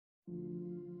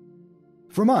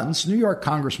For months, New York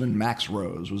Congressman Max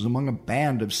Rose was among a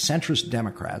band of centrist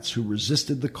Democrats who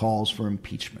resisted the calls for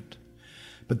impeachment.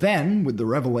 But then, with the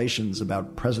revelations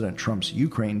about President Trump's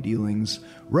Ukraine dealings,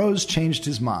 Rose changed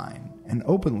his mind and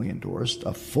openly endorsed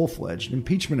a full-fledged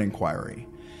impeachment inquiry.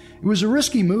 It was a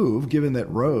risky move, given that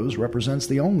Rose represents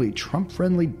the only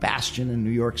Trump-friendly bastion in New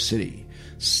York City,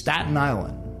 Staten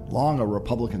Island, long a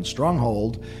Republican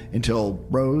stronghold until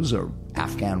Rose, an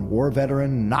Afghan war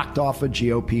veteran, knocked off a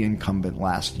GOP incumbent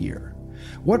last year.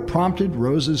 What prompted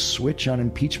Rose's switch on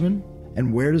impeachment,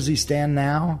 and where does he stand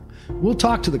now? We'll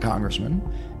talk to the congressman,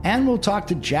 and we'll talk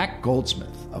to Jack Goldsmith,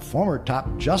 a former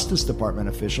top Justice Department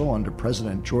official under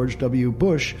President George W.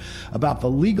 Bush, about the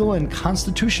legal and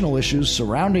constitutional issues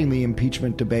surrounding the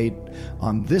impeachment debate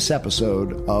on this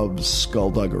episode of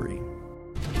Skullduggery.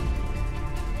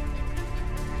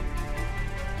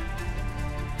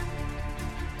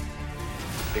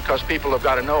 Because people have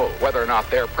got to know whether or not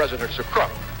their president's a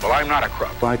crook. Well, I'm not a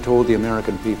crook. I told the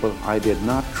American people I did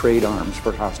not trade arms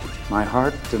for hostage. My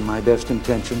heart and my best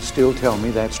intentions still tell me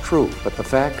that's true, but the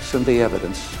facts and the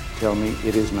evidence tell me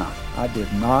it is not. I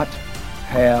did not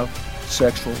have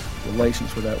sexual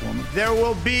relations with that woman. There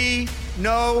will be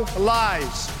no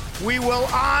lies. We will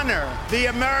honor the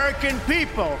American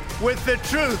people with the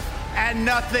truth and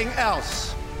nothing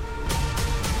else.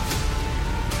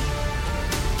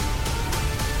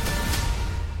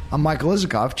 I'm Michael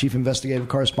Isikoff, Chief Investigative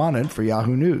Correspondent for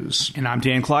Yahoo News. And I'm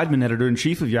Dan Kleidman,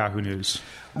 Editor-in-Chief of Yahoo News.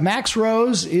 Max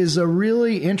Rose is a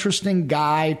really interesting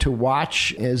guy to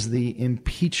watch as the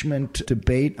impeachment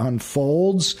debate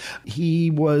unfolds.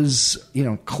 He was,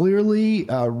 clearly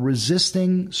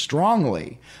resisting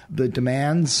strongly the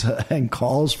demands and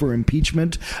calls for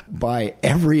impeachment by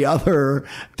every other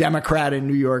Democrat in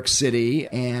New York City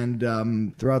and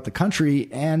throughout the country.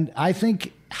 And I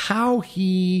think how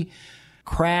he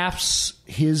crafts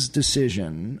his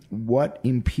decision, what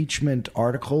impeachment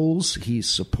articles he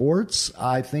supports,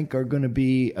 I think are going to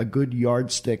be a good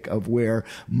yardstick of where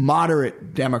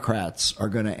moderate Democrats are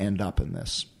going to end up in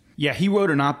this. Yeah, he wrote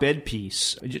an op-ed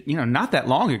piece, not that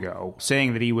long ago,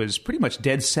 saying that he was pretty much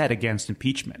dead set against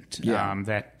impeachment,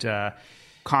 that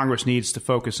Congress needs to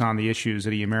focus on the issues that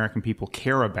the American people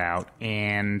care about.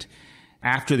 And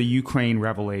after the Ukraine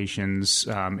revelations,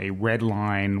 a red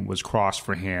line was crossed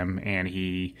for him, and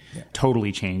he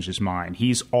totally changed his mind.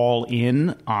 He's all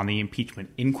in on the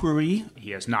impeachment inquiry. He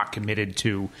has not committed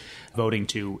to voting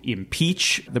to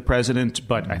impeach the president,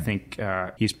 but I think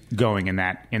he's going in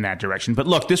that direction. But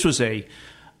look, this was I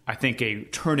think a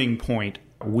turning point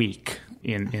week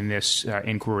in this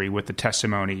inquiry with the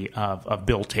testimony of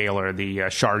Bill Taylor,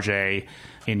 the charge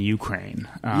in Ukraine.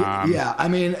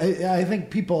 I think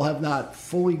people have not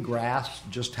fully grasped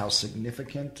just how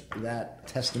significant that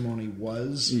testimony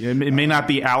was. It may not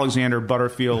be Alexander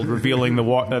Butterfield revealing the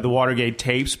Watergate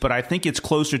tapes, but I think it's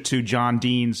closer to John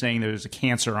Dean saying there's a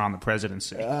cancer on the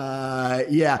presidency.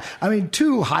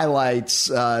 Two highlights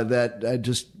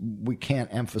that we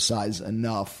can't emphasize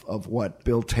enough of what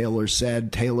Bill Taylor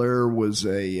said. Taylor was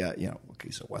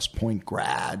he's a West Point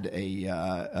grad,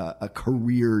 a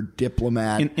career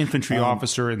diplomat. Infantry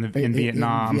officer in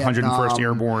Vietnam, 101st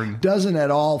Airborne. Doesn't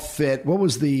at all fit. What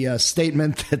was the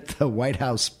statement that the White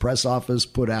House press office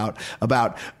put out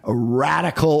about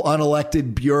radical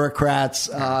unelected bureaucrats?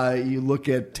 You look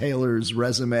at Taylor's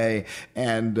resume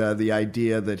and the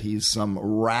idea that he's some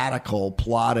radical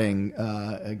plotting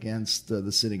against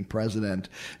the sitting president.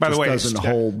 By the way, doesn't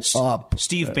hold up.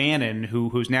 Steve Bannon,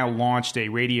 who's now launched a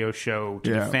radio show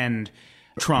to defend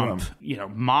Trump,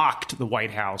 mocked the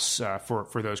White House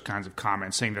for those kinds of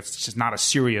comments, saying that's just not a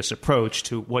serious approach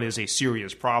to what is a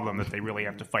serious problem that they really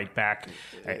have to fight back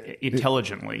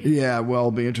intelligently. Yeah, well,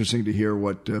 it'll be interesting to hear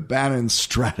what Bannon's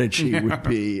strategy would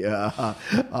be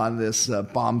on this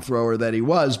bomb thrower that he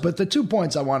was. But the 2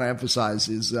 points I want to emphasize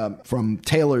is from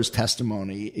Taylor's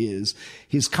testimony is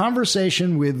his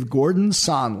conversation with Gordon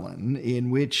Sondland, in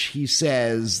which he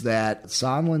says that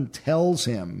Sondland tells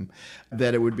him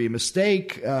that it would be a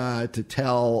mistake to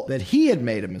tell that he had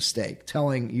made a mistake,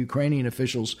 telling Ukrainian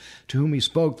officials to whom he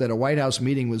spoke that a White House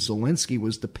meeting with Zelensky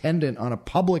was dependent on a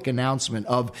public announcement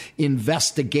of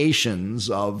investigations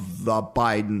of the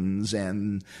Bidens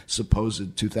and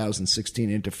supposed 2016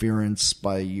 interference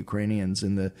by Ukrainians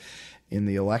in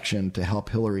the election to help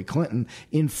Hillary Clinton.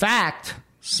 In fact,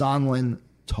 Sondland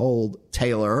told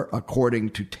Taylor, according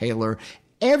to Taylor,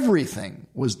 everything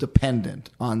was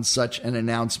dependent on such an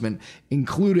announcement,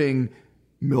 including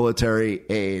military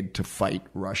aid to fight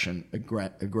Russian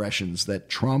aggressions, that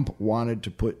Trump wanted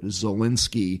to put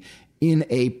Zelensky in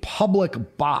a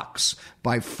public box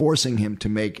by forcing him to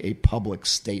make a public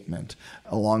statement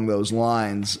along those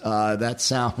lines. That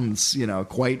sounds,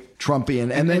 quite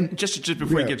Trumpian. And then just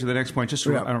before we get to the next point, just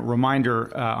a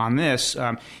reminder on this.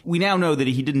 We now know that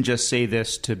he didn't just say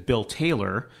this to Bill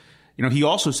Taylor. He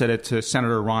also said it to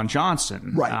Senator Ron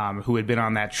Johnson, who had been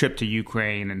on that trip to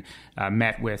Ukraine and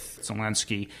met with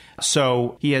Zelensky.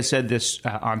 So he has said this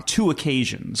on 2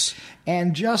 occasions.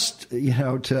 And just,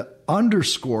 to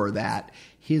underscore that,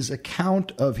 his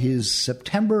account of his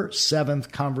September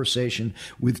 7th conversation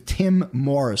with Tim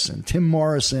Morrison. Tim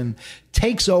Morrison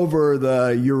takes over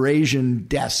the Eurasian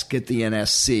desk at the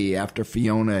NSC after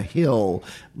Fiona Hill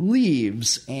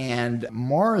leaves, and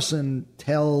Morrison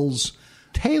tells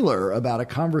Taylor about a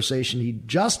conversation he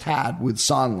just had with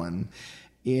Sondland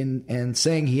and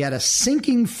saying he had a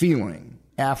sinking feeling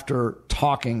after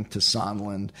talking to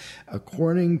Sondland.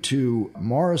 According to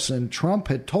Morrison, Trump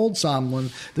had told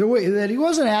Sondland that he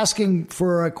wasn't asking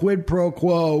for a quid pro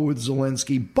quo with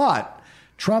Zelensky, but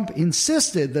Trump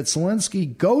insisted that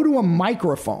Zelensky go to a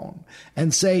microphone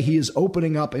and say he is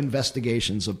opening up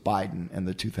investigations of Biden and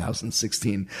the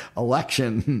 2016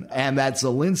 election, and that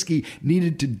Zelensky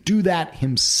needed to do that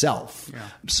himself. Yeah.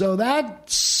 So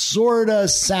that sort of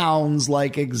sounds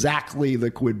like exactly the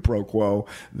quid pro quo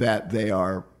that they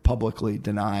are publicly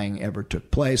denying ever took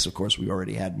place. Of course, we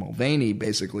already had Mulvaney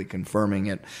basically confirming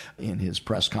it in his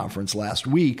press conference last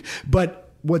week. But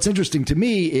what's interesting to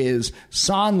me is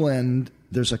Sondland,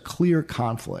 there's a clear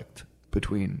conflict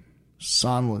between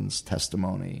Sondland's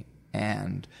testimony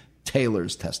and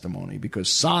Taylor's testimony, because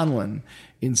Sondland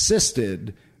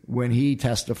insisted when he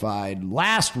testified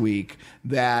last week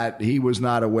that he was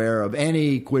not aware of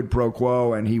any quid pro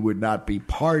quo and he would not be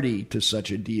party to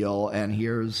such a deal. And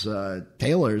here's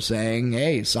Taylor saying,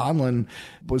 hey, Sondland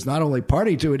was not only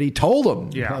party to it, he told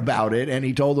him about it, and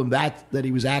he told him that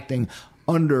he was acting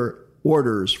under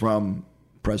orders from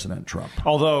President Trump.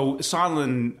 Although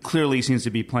Sondland clearly seems to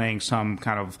be playing some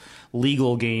kind of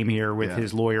legal game here with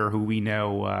his lawyer, who we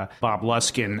know, Bob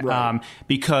Luskin,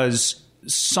 because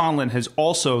Sondland has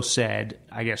also said,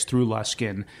 I guess through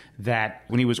Luskin, that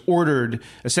when he was ordered,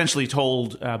 essentially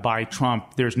told by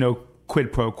Trump, there's no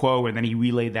quid pro quo, and then he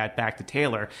relayed that back to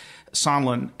Taylor,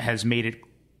 Sondland has made it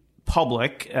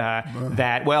public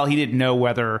that, well, he didn't know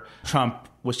whether Trump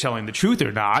was telling the truth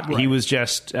or not. Right. He was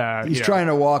just he's trying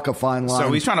to walk a fine line.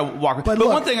 So he's trying to walk. But look,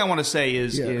 one thing I want to say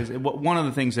is one of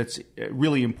the things that's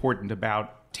really important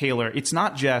about Taylor, it's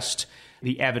not just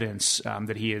the evidence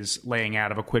that he is laying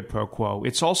out of a quid pro quo.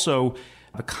 It's also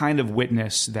the kind of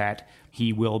witness that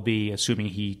he will be, assuming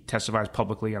he testifies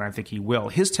publicly, and I think he will.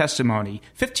 His testimony,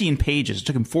 15 pages, it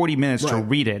took him 40 minutes to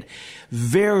read it.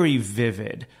 Very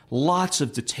vivid, lots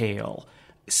of detail,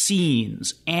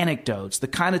 scenes, anecdotes, the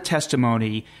kind of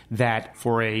testimony that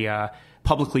for a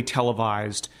publicly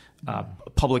televised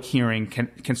public hearing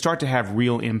can start to have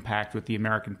real impact with the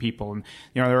American people. And,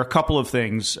 there are a couple of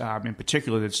things in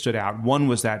particular that stood out. One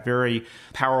was that very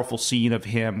powerful scene of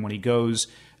him when he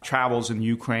travels in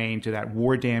Ukraine to that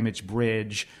war-damaged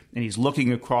bridge, and he's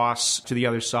looking across to the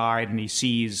other side, and he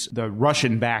sees the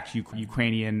Russian-backed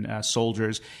Ukrainian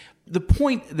soldiers. The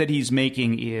point that he's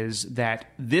making is that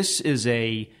this is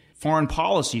a foreign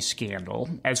policy scandal,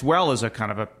 as well as a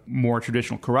kind of a more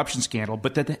traditional corruption scandal,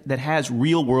 but that has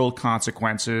real-world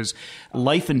consequences,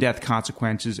 life-and-death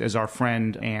consequences, as our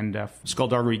friend and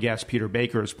Skullduggery guest Peter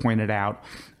Baker has pointed out,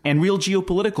 and real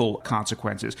geopolitical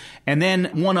consequences. And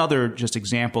then one other just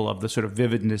example of the sort of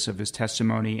vividness of his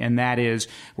testimony, and that is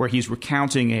where he's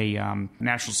recounting a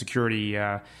national security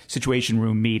situation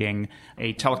room meeting,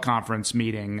 a teleconference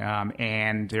meeting,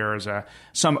 and there's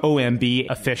some OMB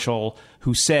official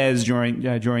who says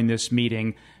during this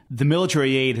meeting, the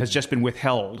military aid has just been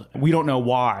withheld. We don't know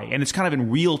why. And it's kind of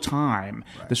in real time,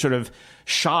 the sort of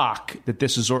shock that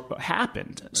this has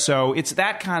happened. Right. So it's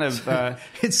that kind of...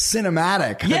 it's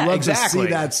cinematic. Yeah, I'd love exactly. to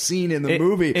see that scene in the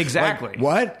movie. Exactly. Like,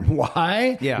 what?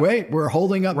 Why? Yeah. Wait, we're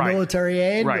holding up military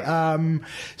aid? Right.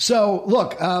 So,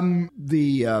 look,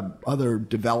 the other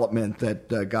development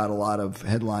that got a lot of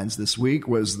headlines this week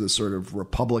was the sort of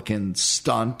Republican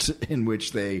stunt in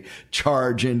which they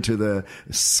charge into the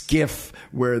skiff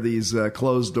where these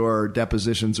closed-door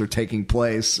depositions are taking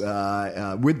place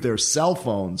with their cell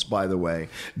phones, by the way,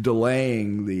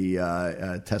 delaying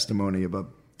the testimony of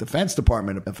a Defense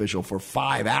Department official for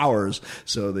 5 hours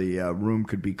so the room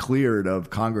could be cleared of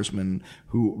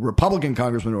Republican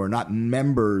congressmen who are not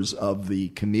members of the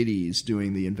committees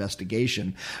doing the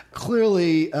investigation.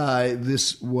 Clearly,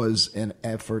 this was an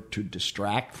effort to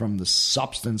distract from the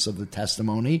substance of the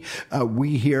testimony.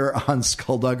 We here on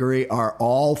Skullduggery are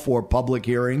all for public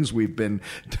hearings. We've been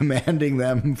demanding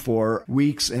them for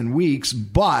weeks and weeks,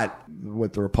 but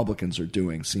what the Republicans are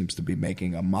doing seems to be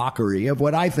making a mockery of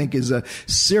what I think is a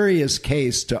serious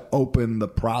case to open the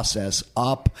process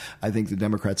up. I think the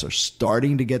Democrats are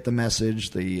starting to get the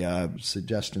message. The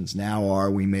suggestions now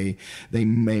are they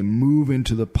may move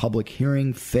into the public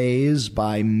hearing phase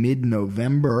by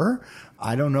mid-November.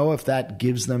 I don't know if that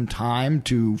gives them time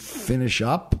to finish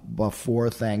up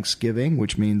before Thanksgiving,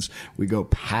 which means we go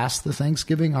past the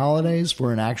Thanksgiving holidays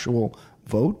for an actual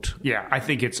vote. Yeah, I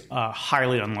think it's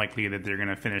highly unlikely that they're going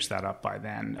to finish that up by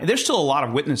then. There's still a lot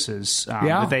of witnesses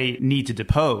that they need to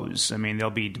depose. I mean, they'll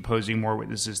be deposing more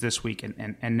witnesses this week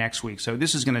and next week. So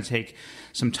this is going to take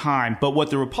some time. But what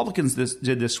the Republicans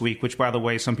did this week, which, by the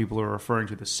way, some people are referring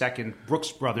to the second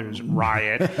Brooks Brothers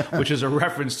riot, which is a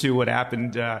reference to what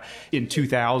happened in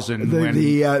 2000.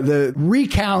 The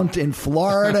recount in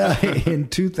Florida in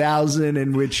 2000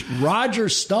 in which Roger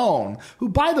Stone, who,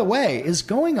 by the way, is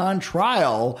going on trial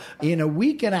in a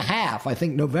week and a half. I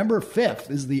think November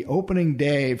 5th is the opening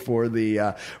day for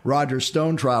the Roger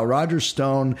Stone trial. Roger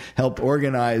Stone helped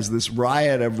organize this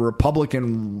riot of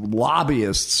Republican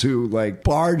lobbyists who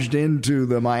barged into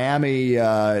the Miami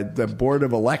the Board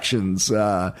of Elections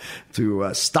to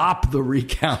stop the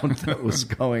recount that was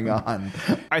going on.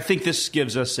 I think this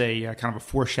gives us a kind of a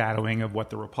foreshadowing of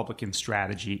what the Republican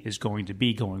strategy is going to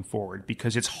be going forward,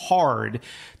 because it's hard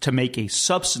to make a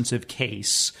substantive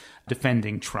case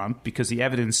defending Trump because the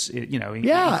evidence,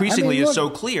 increasingly is so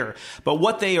clear. But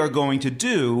what they are going to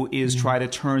do is try to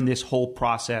turn this whole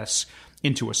process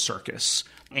into a circus.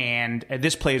 And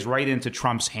this plays right into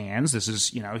Trump's hands. This is,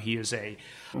 he is a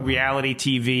reality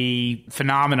TV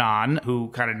phenomenon who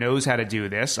kind of knows how to do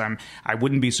this. I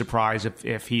wouldn't be surprised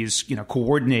if he's,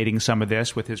 coordinating some of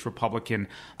this with his Republican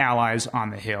allies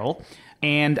on the Hill.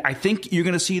 And I think you're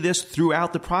going to see this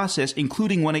throughout the process,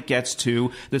 including when it gets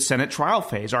to the Senate trial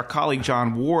phase. Our colleague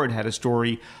John Ward had a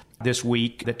story this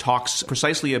week that talks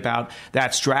precisely about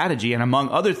that strategy and, among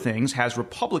other things, has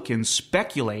Republicans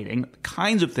speculating the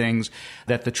kinds of things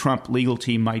that the Trump legal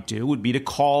team might do would be to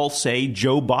call, say,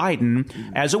 Joe Biden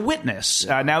as a witness.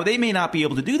 Now, they may not be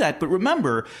able to do that, but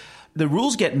remember, the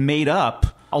rules get made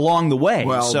up along the way.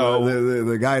 Well, so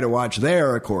the guy to watch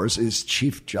there, of course, is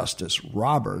Chief Justice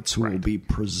Roberts, who will be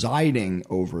presiding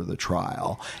over the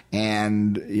trial.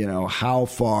 And, how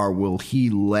far will he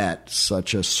let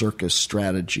such a circus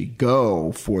strategy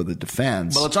go for the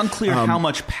defense? Well, it's unclear how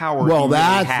much power he really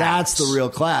that's the real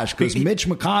clash, because Mitch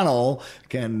McConnell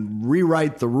can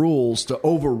rewrite the rules to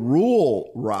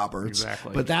overrule Roberts.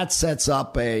 Exactly. But that sets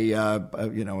up a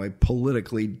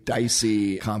politically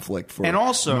dicey conflict for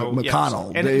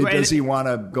McConnell. Yes. Does he want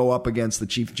to go up against the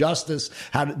Chief Justice?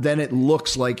 Then it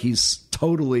looks like he's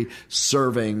totally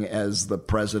serving as the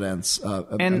president's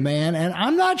man. And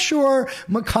I'm not sure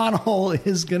McConnell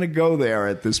is going to go there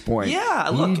at this point. Yeah,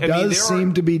 look, he does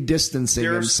seem to be distancing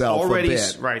himself a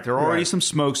bit. Right. There are already some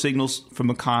smoke signals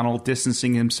from McConnell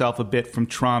distancing himself a bit from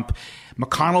Trump.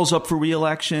 McConnell's up for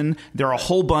re-election. There are a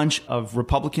whole bunch of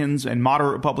Republicans and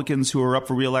moderate Republicans who are up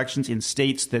for re-elections in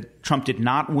states that Trump did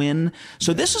not win.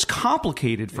 So this is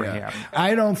complicated for him.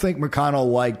 I don't think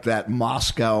McConnell liked that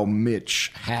Moscow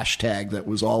Mitch hashtag that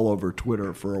was all over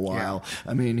Twitter for a while.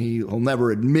 Yeah. I mean, he'll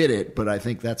never admit it, but I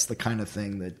think that's the kind of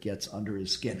thing that gets under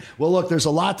his skin. Well, look, there's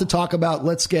a lot to talk about.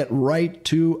 Let's get right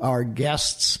to our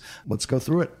guests. Let's go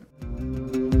through it.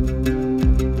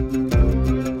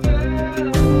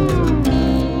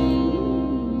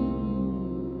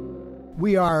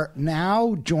 We are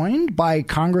now joined by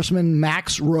Congressman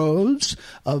Max Rhodes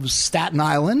of Staten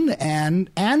Island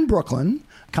and Brooklyn.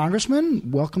 Congressman,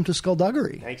 welcome to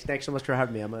Skullduggery. Thanks so much for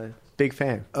having me. I'm a big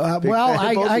fan. Both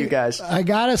of you guys. I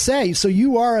gotta say, so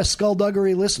you are a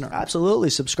Skullduggery listener. Absolutely,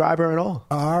 subscriber and all.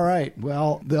 All right.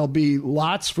 Well, there'll be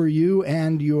lots for you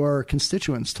and your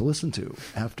constituents to listen to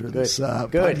after this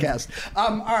podcast.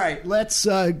 All right, let's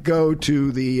go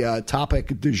to the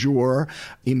topic du jour: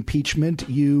 impeachment.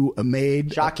 You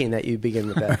made shocking that you begin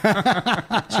with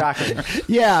that. Shocking.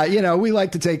 Yeah, we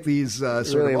like to take these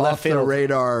sort of off the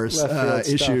radar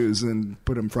issues and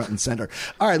put them front and center.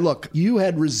 All right, look, you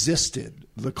had resisted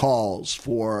the calls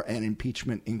for an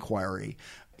impeachment inquiry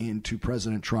into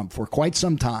President Trump for quite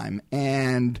some time.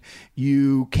 And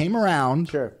you came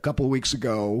around a couple of weeks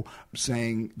ago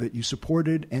saying that you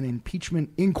supported an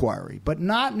impeachment inquiry, but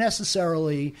not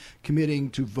necessarily committing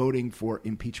to voting for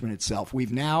impeachment itself.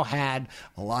 We've now had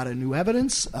a lot of new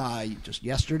evidence. Just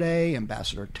yesterday,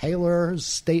 Ambassador Taylor's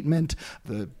statement,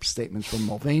 the statements from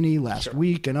Mulvaney last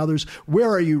week, and others. Where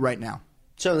are you right now?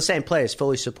 So in the same place,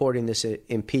 fully supporting this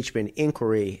impeachment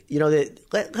inquiry,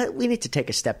 we need to take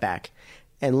a step back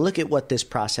and look at what this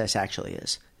process actually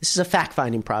is. This is a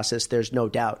fact-finding process, there's no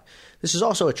doubt. This is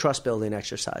also a trust-building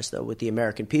exercise, though, with the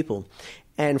American people.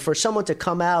 And for someone to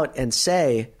come out and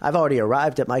say, I've already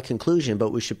arrived at my conclusion,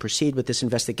 but we should proceed with this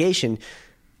investigation,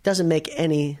 doesn't make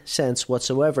any sense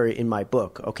whatsoever in my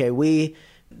book. Okay,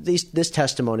 this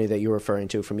testimony that you're referring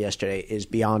to from yesterday is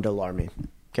beyond alarming.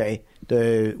 Okay,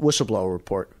 the whistleblower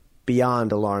report,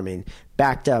 beyond alarming,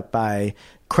 backed up by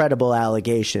credible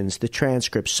allegations, the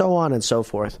transcripts, so on and so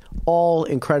forth, all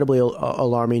incredibly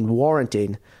alarming,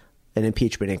 warranting an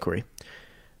impeachment inquiry.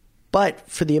 But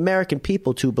for the American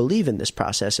people to believe in this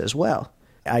process as well,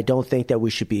 I don't think that we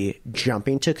should be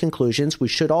jumping to conclusions. We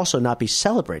should also not be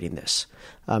celebrating this.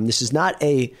 This is not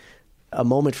a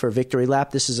moment for a victory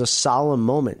lap. This is a solemn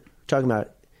moment. We're talking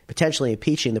about potentially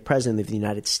impeaching the President of the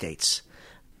United States.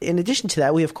 In addition to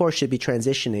that, we, of course, should be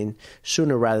transitioning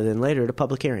sooner rather than later to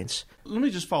public hearings. Let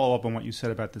me just follow up on what you said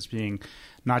about this being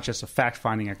not just a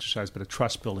fact-finding exercise, but a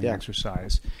trust-building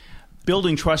exercise.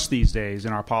 Building trust these days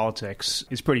in our politics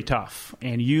is pretty tough.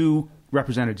 And you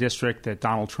represent a district that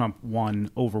Donald Trump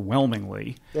won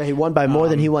overwhelmingly. Yeah, he won by more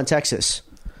than he won Texas.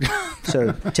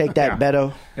 So take that,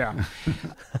 Beto. Yeah.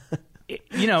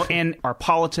 And our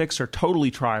politics are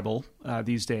totally tribal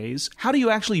these days. How do you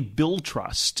actually build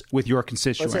trust with your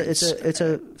constituents? It's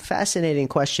a fascinating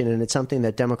question, and it's something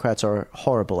that Democrats are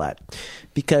horrible at.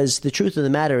 Because the truth of the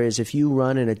matter is, if you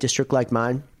run in a district like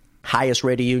mine, highest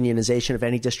rate of unionization of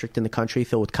any district in the country,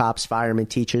 filled with cops, firemen,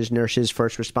 teachers, nurses,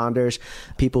 first responders,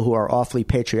 people who are awfully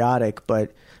patriotic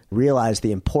but realize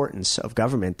the importance of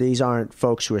government. These aren't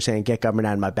folks who are saying, get government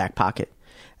out of my back pocket.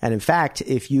 And in fact,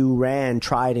 if you ran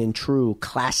tried and true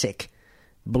classic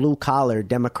blue-collar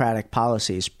Democratic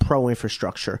policies,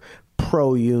 pro-infrastructure,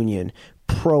 pro-union,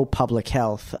 pro-public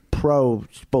health, pro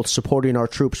both supporting our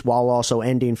troops while also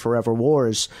ending forever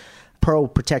wars,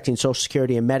 pro-protecting Social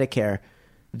Security and Medicare,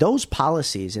 those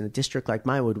policies in a district like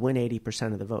mine would win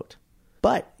 80% of the vote.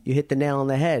 But you hit the nail on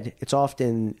the head. It's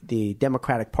often the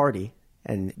Democratic Party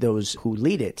and those who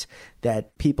lead it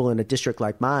that people in a district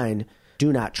like mine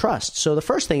do not trust. So the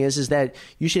first thing is that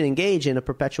you should engage in a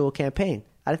perpetual campaign.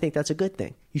 I think that's a good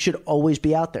thing. You should always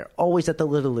be out there, always at the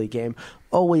Little League game,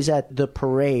 always at the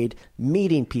parade,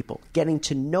 meeting people, getting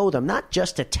to know them, not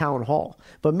just at town hall,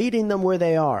 but meeting them where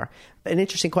they are. An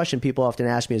interesting question people often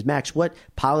ask me is, Max, what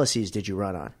policies did you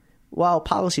run on? Well,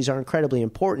 policies are incredibly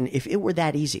important. If it were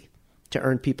that easy to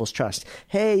earn people's trust,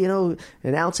 hey,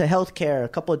 an ounce of health care, a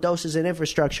couple of doses in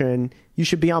infrastructure, and you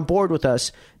should be on board with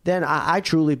us, then I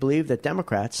truly believe that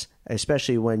Democrats,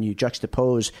 especially when you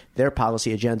juxtapose their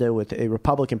policy agenda with a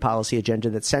Republican policy agenda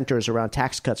that centers around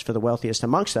tax cuts for the wealthiest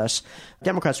amongst us,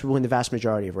 Democrats will win the vast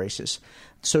majority of races.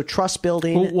 So trust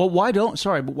building. Well, why don't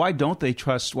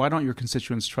your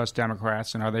constituents trust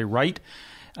Democrats, and are they right?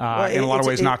 In a lot of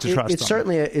ways, not to trust them.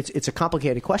 Certainly it's a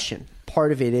complicated question.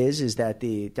 Part of it is that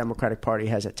the Democratic Party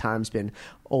has at times been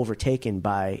overtaken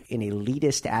by an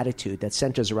elitist attitude that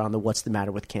centers around the "what's the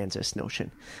matter with Kansas"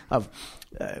 notion of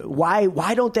why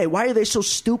are they so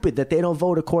stupid that they don't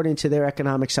vote according to their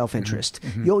economic self-interest?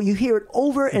 Mm-hmm. You hear it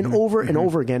over and over and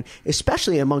over again,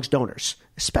 especially amongst donors.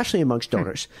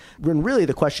 When really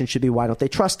the question should be, why don't they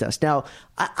trust us? Now,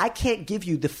 I can't give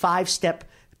you the 5-step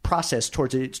process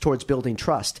towards building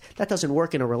trust. That doesn't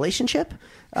work in a relationship.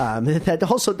 That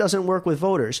also doesn't work with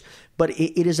voters. But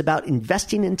it is about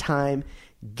investing in time,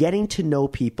 getting to know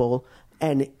people,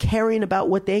 and caring about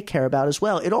what they care about as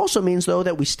well. It also means, though,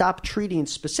 that we stop treating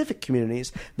specific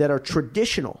communities that are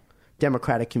traditional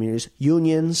Democratic communities,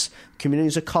 unions,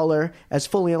 communities of color, as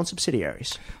fully owned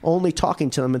subsidiaries, only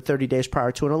talking to them in 30 days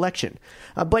prior to an election.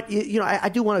 But I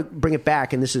do want to bring it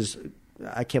back, and this is –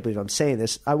 I can't believe I'm saying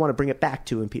this. I want to bring it back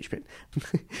to impeachment.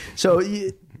 So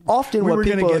often what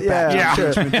people,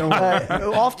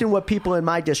 often what people in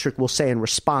my district will say in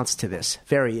response to this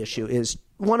very issue is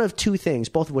one of two things,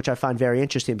 both of which I find very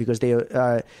interesting because they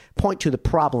point to the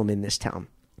problem in this town.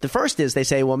 The first is they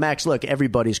say, well, Max, look,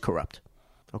 everybody's corrupt.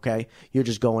 Okay, you're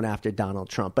just going after Donald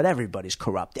Trump, but everybody's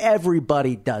corrupt.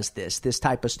 Everybody does this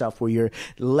type of stuff where you're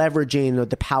leveraging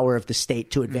the power of the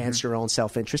state to advance your own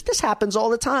self-interest. This happens all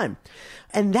the time.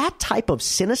 And that type of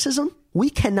cynicism we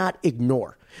cannot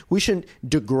ignore. We shouldn't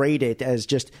degrade it as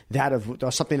just that of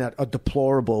something that a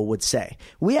deplorable would say.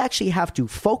 We actually have to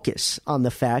focus on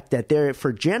the fact that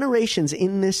for generations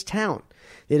in this town,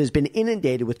 it has been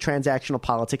inundated with transactional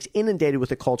politics, inundated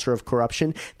with a culture of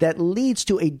corruption that leads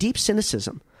to a deep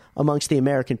cynicism amongst the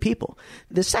American people.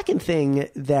 The second thing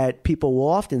that people will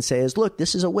often say is, look,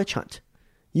 this is a witch hunt.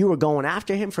 You were going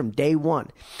after him from day one.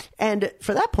 And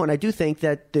for that point, I do think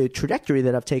that the trajectory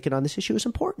that I've taken on this issue is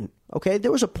important. Okay,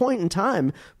 there was a point in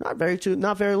time, not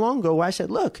very long ago, where I said,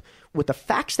 look, with the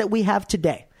facts that we have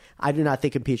today, I do not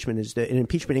think an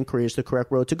impeachment inquiry is the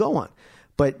correct road to go on.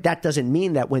 But that doesn't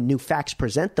mean that when new facts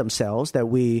present themselves that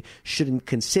we shouldn't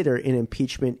consider an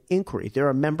impeachment inquiry. There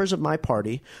are members of my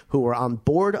party who were on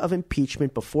board of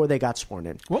impeachment before they got sworn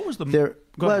in. What was the...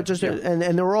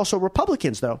 And there were also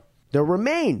Republicans, though. There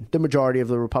remain the majority of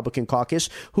the Republican caucus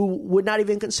who would not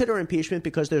even consider impeachment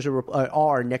because there's a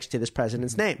R next to this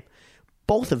president's name.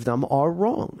 Both of them are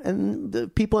wrong. And the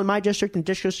people in my district and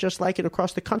districts just like it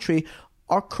across the country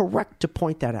are correct to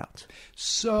point that out.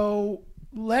 So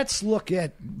let's look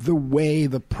at the way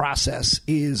the process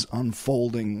is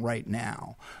unfolding right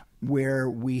now, where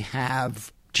we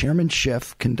have Chairman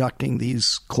Schiff conducting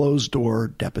these closed-door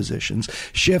depositions.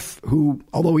 Schiff, who,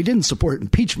 although he didn't support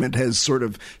impeachment, has sort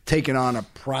of taken on a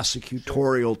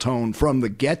prosecutorial tone from the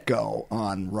get-go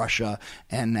on Russia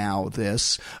and now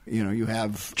this. You know, you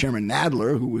have Chairman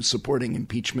Nadler, who was supporting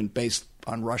impeachment based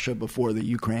on Russia before the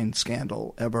Ukraine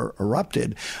scandal ever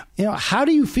erupted. You know, how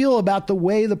do you feel about the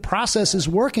way the process is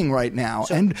working right now?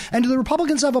 And do the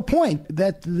Republicans have a point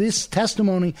that this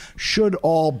testimony should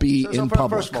all be in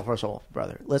public? First of all,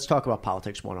 brother, let's talk about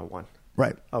politics one-on-one.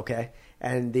 Right. Okay.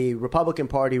 And the Republican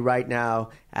Party right now,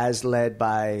 as led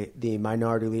by the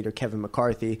Minority Leader Kevin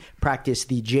McCarthy, practice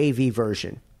the JV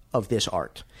version of this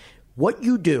art. What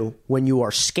you do when you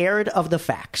are scared of the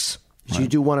facts, so you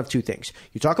do one of two things.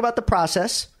 You talk about the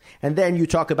process, and then you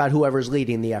talk about whoever's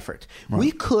leading the effort. Right.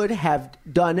 We could have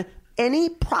done any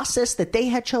process that they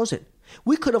had chosen.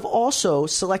 We could have also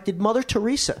selected Mother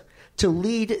Teresa to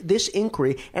lead this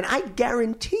inquiry, and I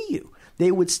guarantee you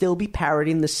they would still be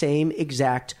parroting the same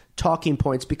exact talking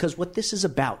points, because what this is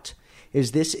about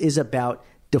is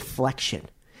deflection.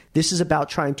 This is about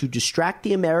trying to distract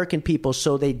the American people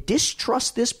so they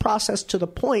distrust this process to the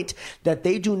point that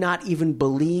they do not even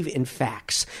believe in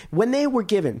facts. When they were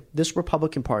given, this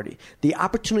Republican Party, the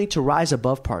opportunity to rise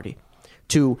above party,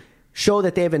 to show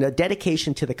that they have a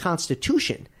dedication to the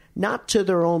Constitution, not to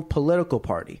their own political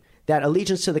party, that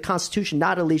allegiance to the Constitution,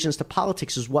 not allegiance to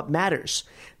politics, is what matters.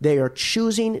 They are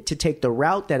choosing to take the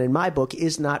route that, in my book,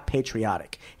 is not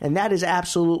patriotic. And that is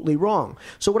absolutely wrong.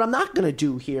 So what I'm not going to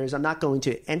do here is I'm not going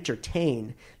to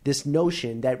entertain this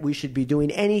notion that we should be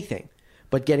doing anything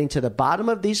but getting to the bottom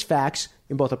of these facts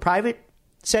in both a private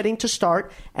setting to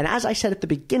start, and as I said at the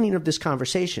beginning of this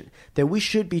conversation, that we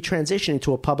should be transitioning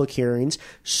to a public hearings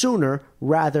sooner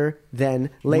rather than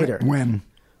later. When?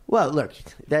 Well, look,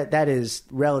 that is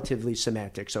relatively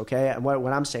semantics, okay? And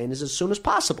what I'm saying is as soon as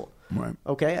possible, right?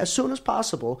 Okay, as soon as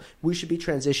possible, we should be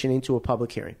transitioning to a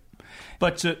public hearing.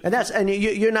 But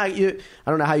you're not. I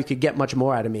don't know how you could get much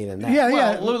more out of me than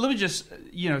that. Let me just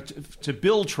to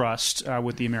build trust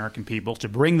with the American people, to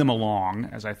bring them along,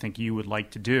 as I think you would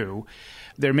like to do.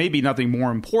 There may be nothing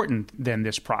more important than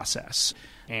this process,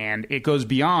 and it goes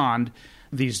beyond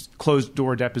these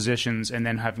closed-door depositions and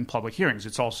then having public hearings.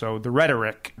 It's also the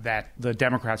rhetoric that the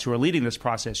Democrats who are leading this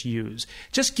process use.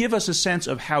 Just give us a sense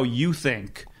of how you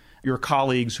think your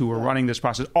colleagues who are running this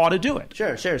process ought to do it.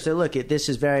 Sure. So look, this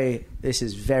is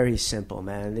very simple,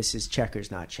 man. This is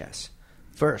checkers, not chess.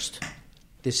 First,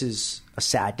 this is a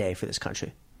sad day for this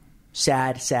country.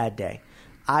 Sad day.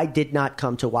 I did not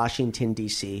come to Washington,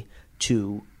 D.C.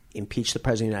 to impeach the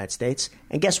President of the United States.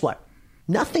 And guess what?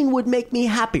 Nothing would make me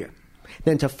happier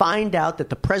than to find out that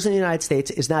the President of the United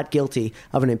States is not guilty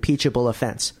of an impeachable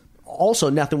offense. Also,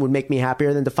 nothing would make me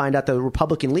happier than to find out that the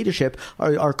Republican leadership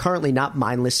are currently not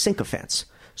mindless sycophants.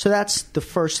 So that's the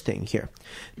first thing here.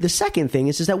 The second thing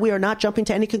is that we are not jumping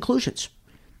to any conclusions.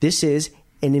 This is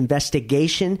an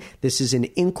investigation. This is an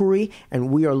inquiry, and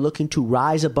we are looking to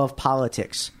rise above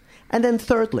politics. And then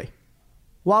thirdly,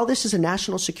 while this is a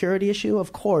national security issue,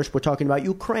 of course, we're talking about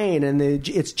Ukraine and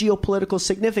its geopolitical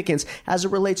significance as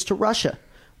it relates to Russia.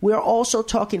 We are also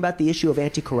talking about the issue of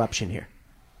anti-corruption here.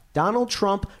 Donald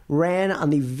Trump ran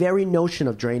on the very notion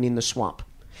of draining the swamp.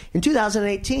 In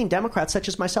 2018, Democrats such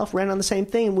as myself ran on the same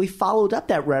thing, and we followed up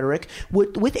that rhetoric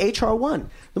with H.R.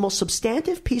 1, the most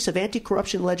substantive piece of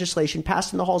anti-corruption legislation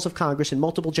passed in the halls of Congress in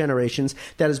multiple generations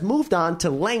that has moved on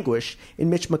to languish in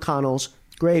Mitch McConnell's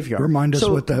graveyard. Remind us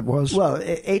what that was. Well,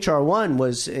 H.R. 1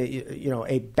 was,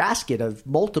 a basket of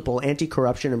multiple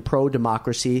anti-corruption and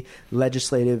pro-democracy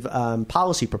legislative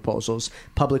policy proposals,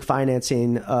 public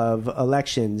financing of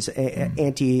elections,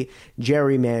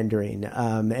 anti-gerrymandering,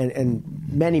 and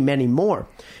many, many more.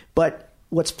 But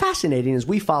what's fascinating is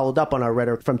we followed up on our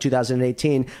rhetoric from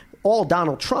 2018. All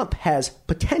Donald Trump has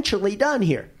potentially done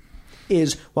here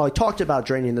is, while he talked about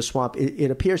draining the swamp, it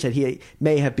appears that he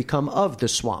may have become of the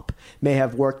swamp, may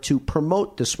have worked to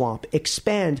promote the swamp,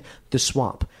 expand the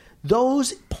swamp.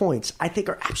 Those points, I think,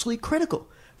 are absolutely critical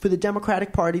for the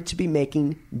Democratic Party to be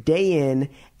making day in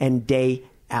and day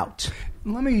out.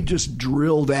 Let me just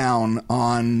drill down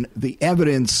on the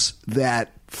evidence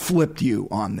that flipped you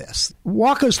on this.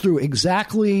 Walk us through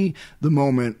exactly the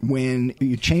moment when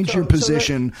you changed your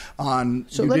position on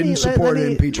you didn't support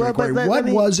an impeachment inquiry. What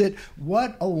was it?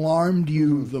 What alarmed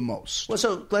you the most? Well,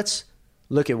 so let's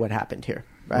look at what happened here,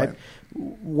 right?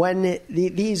 When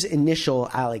these initial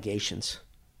allegations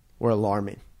were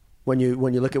alarming, when you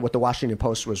look at what the Washington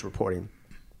Post was reporting,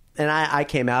 and I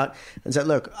came out and said,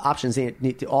 look,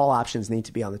 all options need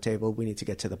to be on the table. We need to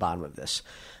get to the bottom of this.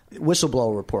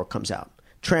 Whistleblower report comes out.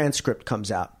 Transcript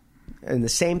comes out. And I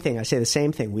say the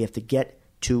same thing. We have to get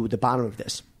to the bottom of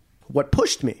this. What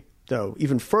pushed me, though,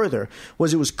 even further,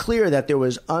 was it was clear that there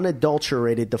was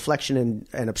unadulterated deflection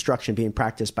and obstruction being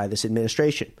practiced by this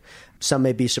administration. Some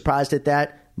may be surprised at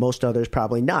that. Most others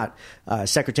probably not.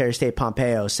 Secretary of State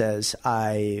Pompeo says,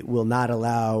 I will not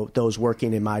allow those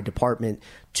working in my department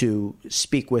to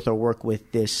speak with or work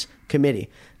with this committee.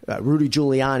 Rudy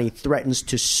Giuliani threatens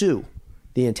to sue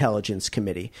the Intelligence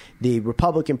Committee. The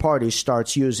Republican Party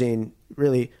starts using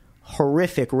really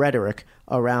horrific rhetoric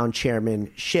around Chairman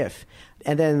Schiff.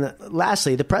 And then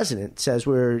lastly, the president says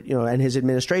and his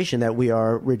administration, that we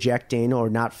are rejecting or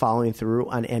not following through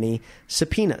on any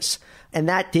subpoenas. And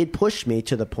that did push me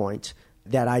to the point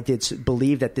that I did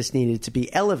believe that this needed to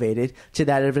be elevated to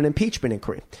that of an impeachment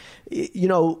inquiry.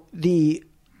 The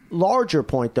larger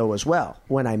point, though, as well,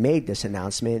 when I made this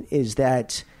announcement, is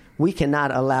that we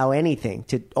cannot allow anything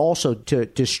to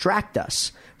distract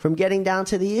us from getting down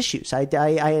to the issues.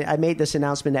 I made this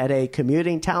announcement at a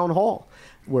commuting town hall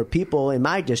where people in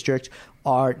my district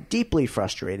are deeply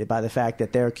frustrated by the fact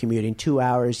that they're commuting 2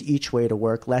 hours each way to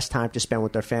work, less time to spend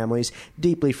with their families,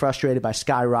 deeply frustrated by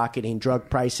skyrocketing drug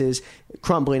prices,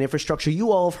 crumbling infrastructure.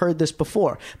 You all have heard this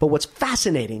before. But what's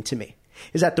fascinating to me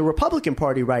is that the Republican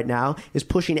Party right now is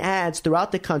pushing ads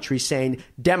throughout the country saying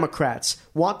Democrats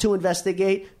want to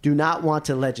investigate, do not want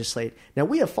to legislate. Now,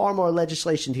 we have far more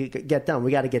legislation to get done.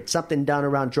 We got to get something done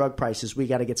around drug prices. We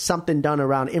got to get something done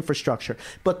around infrastructure.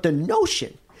 But the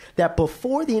notion that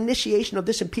before the initiation of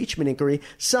this impeachment inquiry,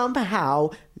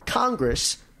 somehow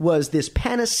Congress was this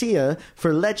panacea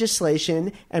for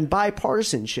legislation and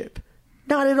bipartisanship.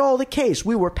 Not at all the case.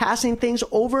 We were passing things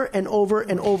over and over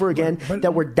and over again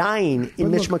that were dying in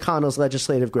Mitch McConnell's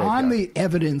legislative graveyard. On the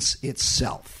evidence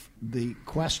itself, the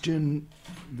question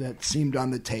that seemed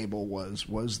on the table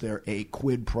was there a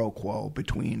quid pro quo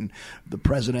between the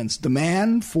president's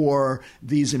demand for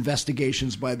these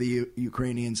investigations by the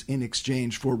Ukrainians in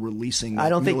exchange for releasing I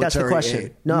don't think that's the question.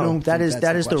 Aid? No, that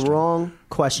is the wrong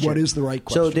question. What is the right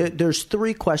question? So there's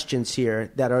three questions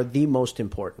here that are the most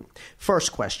important.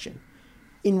 First question.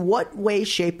 In what way,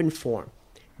 shape, and form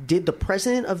did the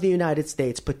President of the United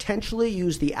States potentially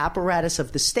use the apparatus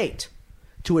of the state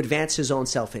to advance his own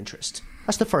self-interest?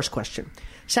 That's the first question.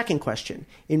 Second question,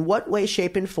 in what way,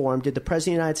 shape, and form did the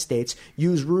President of the United States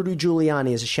use Rudy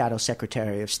Giuliani as a shadow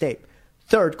Secretary of State?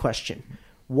 Third question,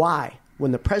 why,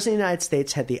 when the President of the United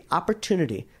States had the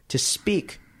opportunity to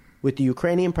speak with the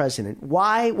Ukrainian president,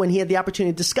 why, when he had the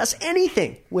opportunity to discuss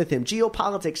anything with him,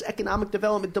 geopolitics, economic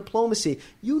development, diplomacy,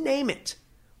 you name it,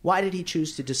 why did he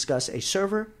choose to discuss a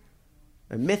server,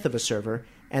 a myth of a server,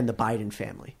 and the Biden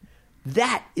family?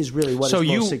 That is really what is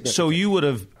most significant. So you would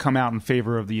have come out in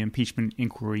favor of the impeachment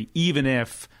inquiry even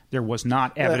if there was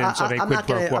not evidence of a quid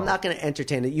pro quo? I'm not going to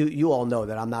entertain it. You all know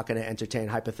that I'm not going to entertain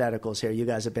hypotheticals here. You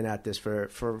guys have been at this for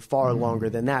far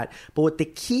longer than that. But what the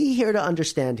key here to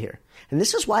understand here, and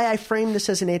this is why I frame this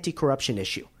as an anti-corruption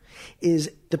issue,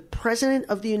 is the President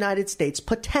of the United States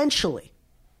potentially,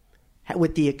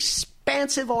 with the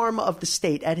expansive arm of the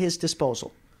state at his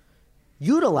disposal,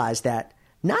 utilize that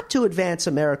not to advance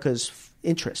America's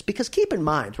interests. Because keep in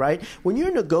mind, right, when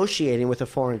you're negotiating with a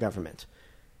foreign government,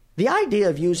 the idea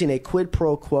of using a quid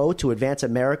pro quo to advance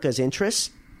America's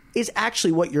interests is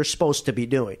actually what you're supposed to be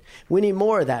doing. We need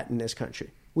more of that in this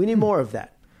country. We need more of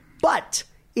that. But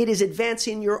It is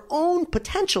advancing your own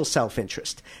potential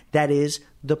self-interest that is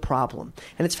the problem.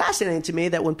 And it's fascinating to me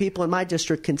that when people in my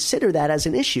district consider that as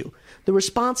an issue, the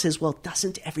response is, well,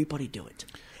 doesn't everybody do it?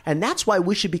 And that's why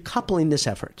we should be coupling this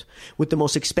effort with the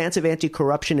most expansive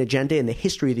anti-corruption agenda in the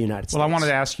history of the United States. Well, I wanted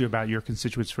to ask you about your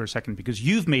constituents for a second, because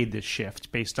you've made this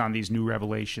shift based on these new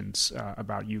revelations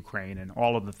about Ukraine and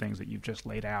all of the things that you've just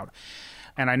laid out.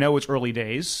 And I know it's early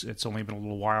days. It's only been a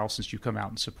little while since you've come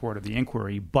out in support of the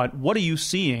inquiry. But what are you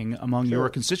seeing among your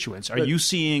constituents? Are you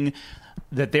seeing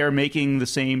that they're making the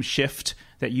same shift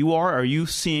that you are? Are you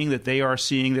seeing that they are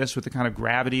seeing this with the kind of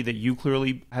gravity that you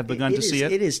clearly have begun to see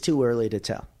it? It is too early to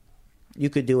tell. You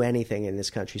could do anything in this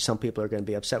country. Some people are going to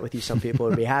be upset with you. Some people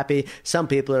will be happy. Some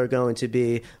people are going to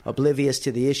be oblivious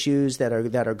to the issues that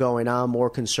are going on, more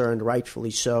concerned,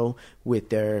 rightfully so, with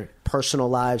their personal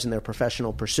lives and their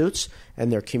professional pursuits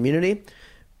and their community.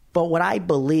 But what I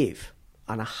believe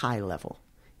on a high level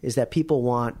is that people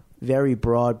want very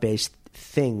broad-based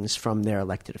things from their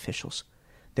elected officials.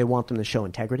 They want them to show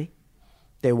integrity.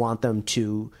 They want them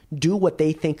to do what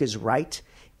they think is right,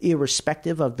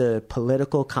 irrespective of the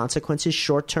political consequences,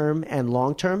 short-term and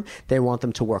long-term. They want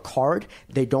them to work hard.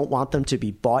 They don't want them to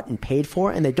be bought and paid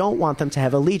for, and they don't want them to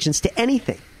have allegiance to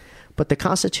anything but the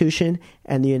Constitution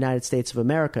and the United States of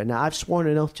America. Now, I've sworn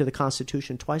an oath to the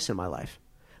Constitution twice in my life.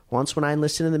 Once when I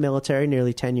enlisted in the military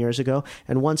nearly 10 years ago,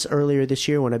 and once earlier this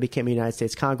year when I became a United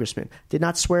States congressman. Did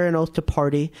not swear an oath to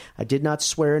party. I did not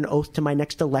swear an oath to my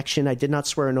next election. I did not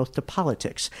swear an oath to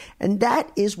politics. And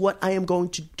that is what I am going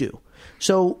to do.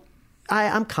 So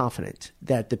I'm confident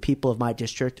that the people of my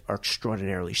district are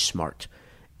extraordinarily smart.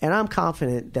 And I'm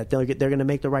confident that they're going to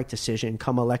make the right decision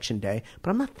come election day.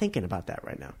 But I'm not thinking about that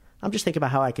right now. I'm just thinking about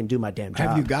how I can do my damn job.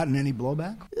 Have you gotten any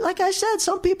blowback? Like I said,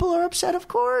 some people are upset, of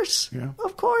course. Yeah.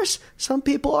 Of course. Some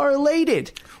people are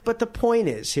elated. But the point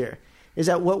is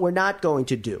that what we're not going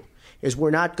to do is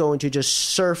we're not going to just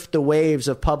surf the waves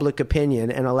of public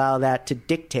opinion and allow that to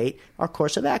dictate our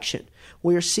course of action.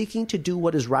 We are seeking to do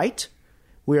what is right.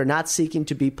 We are not seeking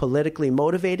to be politically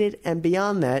motivated. And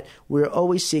beyond that, we're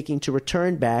always seeking to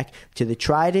return back to the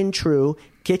tried and true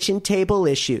kitchen table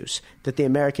issues that the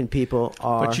American people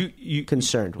are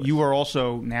concerned with. You are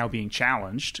also now being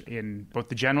challenged in both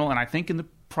the general and I think in the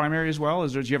primary as well.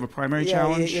 Do you have a primary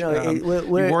challenge? You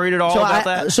worried at all about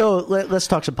that? So let's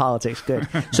talk some politics. Good.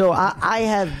 So I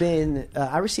have been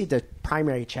I received a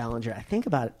primary challenger, I think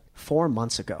about 4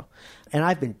 months ago. And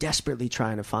I've been desperately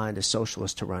trying to find a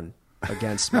socialist to run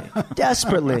against me.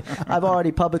 Desperately. I've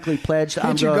already publicly pledged.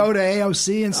 Can't you go to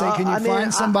AOC and say, can you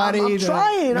find somebody? I'm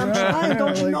trying.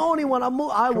 Don't you know anyone?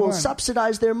 I will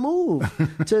subsidize their move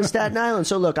to Staten Island.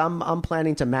 So look, I'm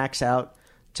planning to max out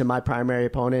to my primary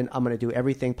opponent. I'm going to do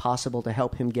everything possible to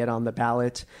help him get on the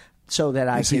ballot so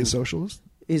that Is he a socialist?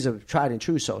 He's a tried and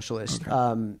true socialist.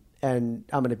 Okay. And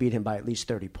I'm going to beat him by at least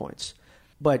 30 points.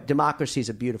 But democracy is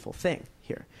a beautiful thing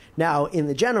here. Now, in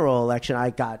the general election, I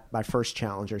got my first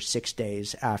challenger 6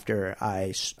 days after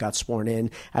I got sworn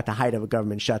in at the height of a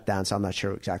government shutdown, so I'm not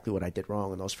sure exactly what I did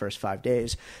wrong in those first 5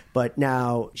 days. But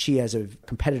now she has a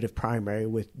competitive primary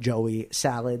with Joey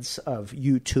Salads of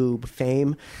YouTube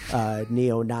fame,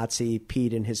 neo-Nazi,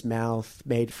 peed in his mouth,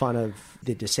 made fun of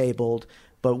the disabled.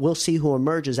 But we'll see who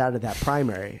emerges out of that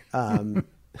primary.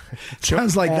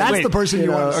 Sounds like that's the person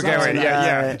you want. Okay, wait,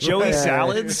 yeah. Joey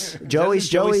Salads, Joey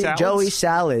Salads.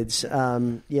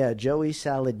 Joey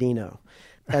Saladino,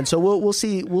 and so we'll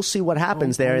see what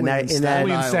happens there in that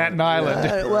Staten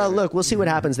Island. Well, look, we'll see what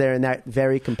happens there in that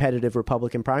very competitive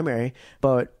Republican primary.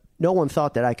 But no one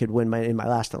thought that I could win in my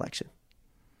last election.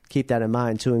 Keep that in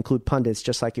mind, to include pundits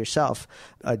just like yourself.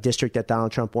 A district that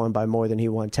Donald Trump won by more than he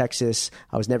won Texas.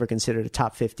 I was never considered a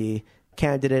top 50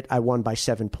 candidate. I won by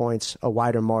 7 points, a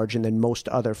wider margin than most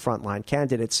other frontline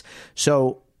candidates.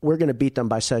 So we're going to beat them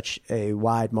by such a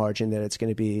wide margin that it's going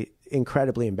to be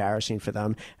incredibly embarrassing for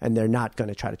them, and they're not going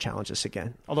to try to challenge us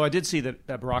again. Although I did see that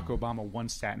Barack Obama won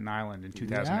Staten Island in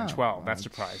 2012. Yeah. That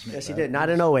surprised me. Yes, he did. Not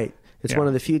in 2008. It's one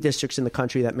of the few districts in the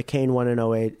country that McCain won in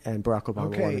 2008 and Barack Obama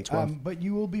won in 2012. But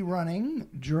you will be running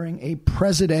during a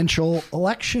presidential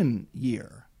election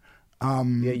year.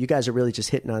 You guys are really just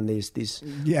hitting on these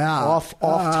off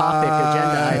topic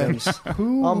agenda items.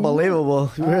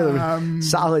 Unbelievable! Really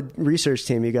solid research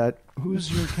team you got.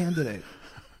 Who's your candidate?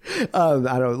 I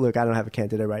don't have a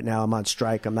candidate right now. I'm on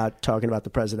strike. I'm not talking about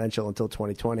the presidential until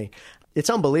 2020. It's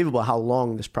unbelievable how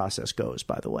long this process goes,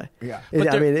 by the way. Yeah.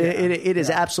 It is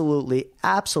absolutely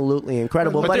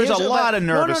incredible. But there's a lot of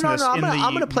nervousness in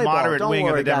the moderate wing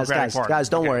of the Democratic Party. Guys,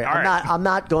 don't worry. I'm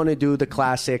not going to do the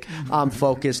classic, I'm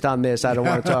focused on this, I don't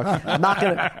want to talk. I'm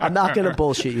not going to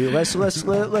bullshit you.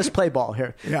 Let's play ball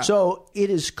here. Yeah. So it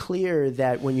is clear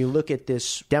that when you look at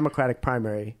this Democratic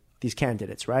primary, these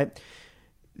candidates, right?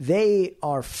 They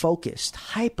are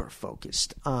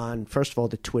hyper-focused on, first of all,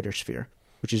 the Twitter sphere,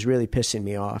 which is really pissing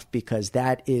me off because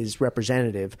that is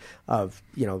representative of,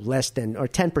 less than or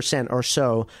 10% or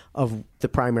so of the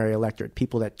primary electorate,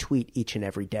 people that tweet each and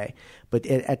every day. But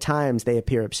at times they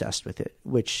appear obsessed with it,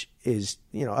 which is,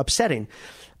 upsetting.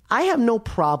 I have no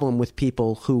problem with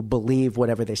people who believe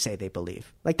whatever they say they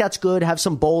believe. Like, that's good. Have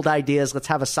some bold ideas. Let's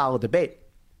have a solid debate.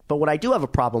 But what I do have a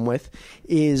problem with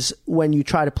is when you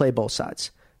try to play both sides.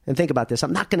 And think about this.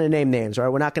 I'm not going to name names, all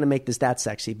right? We're not going to make this that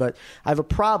sexy. But I have a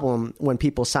problem when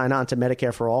people sign on to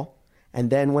Medicare for All,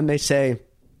 and then when they say,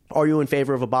 are you in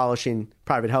favor of abolishing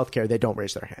private health care, they don't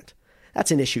raise their hand. That's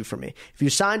an issue for me. If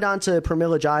you signed on to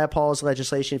Pramila Jayapal's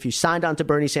legislation, if you signed on to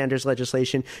Bernie Sanders'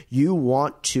 legislation, you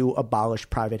want to abolish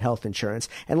private health insurance.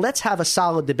 And let's have a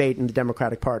solid debate in the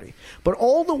Democratic Party. But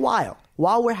all the while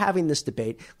we're having this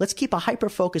debate, let's keep a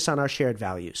hyper-focus on our shared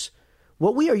values.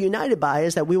 What we are united by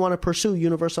is that we want to pursue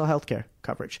universal health care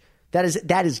coverage. That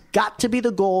has got to be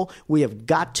the goal. We have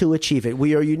got to achieve it.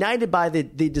 We are united by the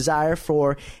desire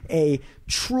for a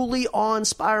truly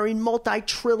awe-inspiring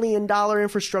multi-trillion-dollar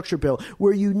infrastructure bill.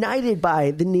 We're united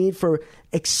by the need for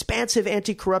expansive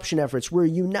anti-corruption efforts. We're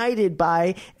united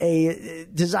by a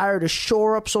desire to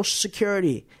shore up Social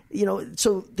Security.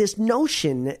 So this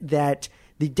notion that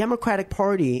the Democratic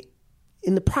Party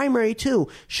in the primary, too,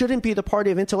 shouldn't be the party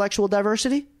of intellectual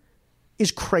diversity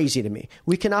is crazy to me.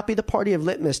 We cannot be the party of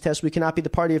litmus tests. We cannot be the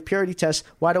party of purity tests.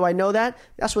 Why do I know that?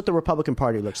 That's what the Republican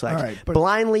Party looks like. Right,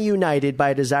 blindly united by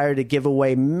a desire to give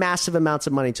away massive amounts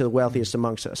of money to the wealthiest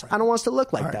amongst us. I don't want us to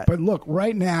look like that. But look,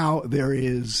 right now there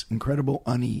is incredible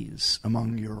unease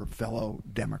among your fellow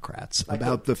Democrats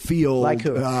about the field. Like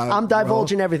who? I'm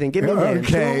divulging everything. Give me names.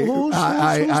 Okay. Who's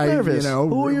nervous?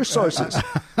 Who are your sources?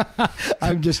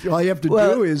 I'm just all you have to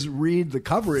do is read the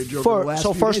coverage over the last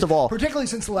few first days, of all, particularly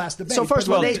since the last debate. So first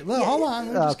of all, hold on.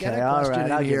 Let me just get a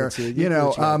question in here.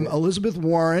 Elizabeth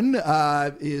Warren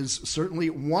is certainly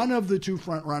one of the two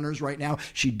front runners right now.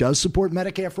 She does support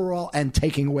Medicare for all and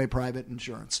taking away private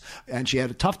insurance. And she had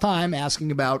a tough time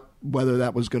asking about whether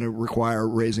that was going to require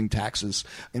raising taxes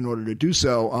in order to do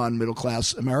so on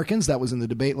middle-class Americans. That was in the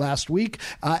debate last week.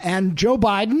 And Joe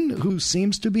Biden, who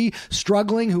seems to be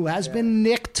struggling, who has been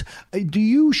nicked. Do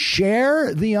you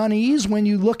share the unease when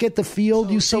you look at the field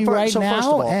you see right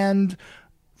now? And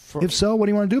if so, what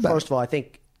do you want to do about it? First of all, I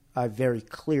think I very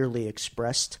clearly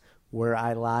expressed where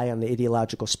I lie on the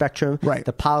ideological spectrum, right.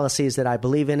 The policies that I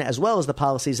believe in, as well as the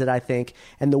policies that I think,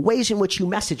 and the ways in which you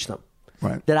message them.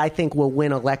 Right. That I think will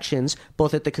win elections,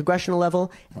 both at the congressional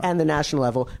level and the national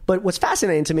level. But what's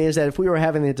fascinating to me is that if we were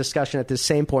having a discussion at this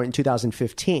same point in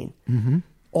 2015,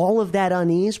 all of that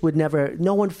unease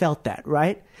no one felt that,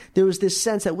 right? There was this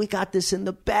sense that we got this in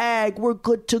the bag, we're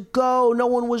good to go, no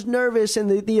one was nervous in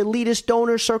the elitist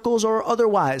donor circles or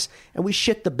otherwise, and we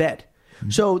shit the bed.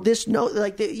 So this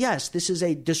is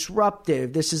a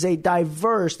disruptive, this is a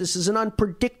diverse, this is an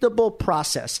unpredictable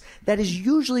process. That is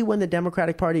usually when the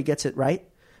Democratic Party gets it right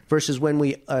versus when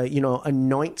we,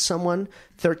 anoint someone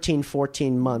 13,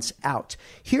 14 months out.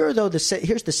 Here's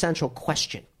the central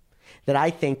question that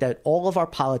I think that all of our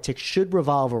politics should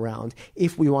revolve around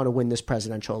if we want to win this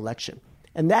presidential election.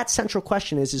 And that central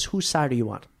question is whose side are you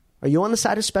on? Are you on the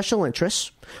side of special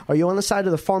interests? Are you on the side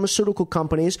of the pharmaceutical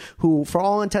companies who, for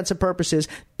all intents and purposes,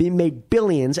 made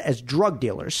billions as drug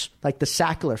dealers, like the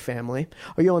Sackler family?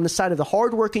 Are you on the side of the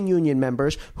hardworking union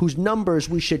members whose numbers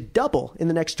we should double in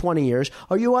the next 20 years?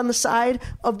 Are you on the side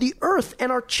of the earth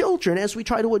and our children as we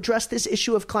try to address this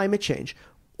issue of climate change?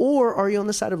 Or are you on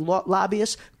the side of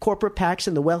lobbyists, corporate PACs,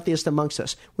 and the wealthiest amongst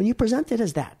us? When you present it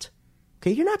as that, okay,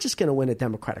 you're not just going to win a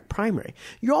Democratic primary.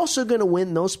 You're also going to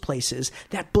win those places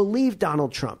that believe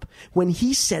Donald Trump when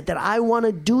he said that I want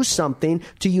to do something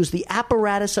to use the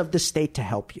apparatus of the state to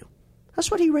help you.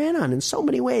 That's what he ran on in so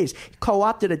many ways. He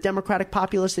co-opted a Democratic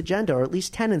populist agenda, or at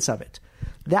least tenets of it.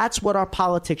 That's what our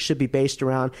politics should be based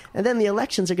around. And then the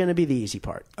elections are going to be the easy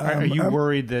part. Are you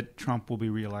worried that Trump will be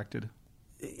reelected?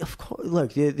 Of course.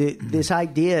 Look, this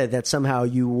idea that somehow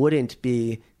you wouldn't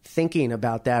be thinking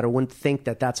about that or wouldn't think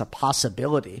that that's a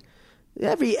possibility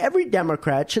Every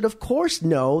Democrat should, of course,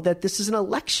 know that this is an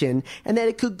election and that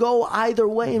it could go either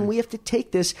way, and we have to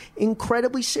take this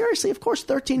incredibly seriously. Of course,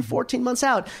 13, 14 months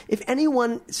out. If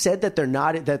anyone said that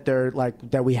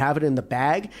that we have it in the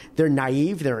bag, they're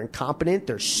naive, they're incompetent,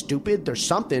 they're stupid, they're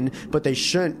something, but they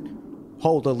shouldn't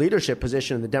hold a leadership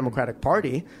position in the Democratic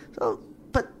Party.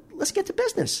 But let's get to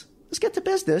business. Let's get to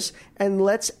business, and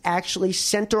let's actually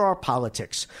center our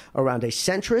politics around a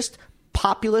centrist,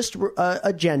 populist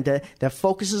agenda that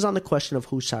focuses on the question of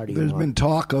whose side are you on. There's been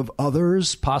talk of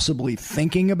others possibly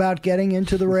thinking about getting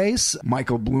into the race.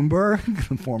 Michael Bloomberg,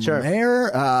 the former mayor,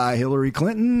 Hillary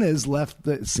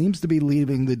Clinton seems to be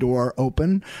leaving the door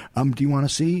open. Do you want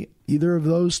to see either of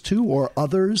those two or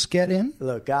others get in?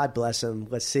 Look, God bless them.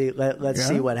 Let's see. Let's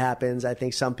see what happens. I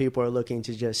think some people are looking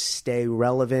to just stay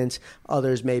relevant.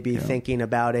 Others may be thinking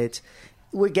about it.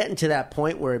 We're getting to that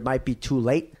point where it might be too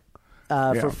late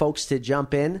for folks to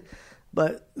jump in.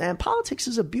 But, man, politics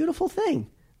is a beautiful thing.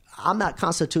 I'm not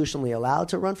constitutionally allowed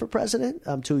to run for president.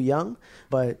 I'm too young.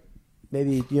 But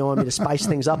maybe you want me to spice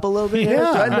things up a little bit here?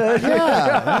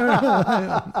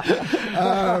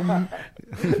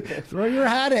 Throw your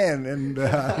hat in. And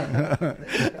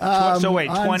so wait,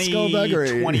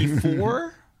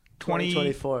 2024?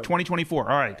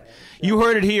 2024. All right. You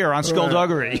heard it here on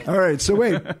Skullduggery. All right. So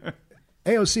wait.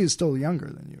 AOC is still younger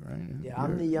than you, right? Yeah,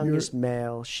 I'm the youngest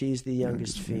male. She's the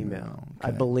youngest female,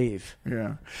 I believe.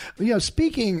 Yeah.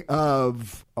 Speaking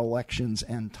of elections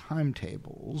and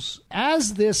timetables,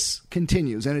 as this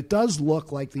continues, and it does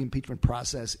look like the impeachment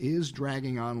process is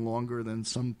dragging on longer than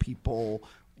some people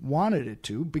wanted it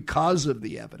to because of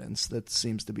the evidence that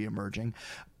seems to be emerging,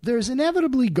 there's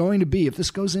inevitably going to be, if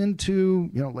this goes into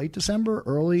late December,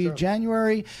 early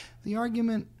January, the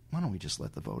argument, why don't we just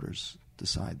let the voters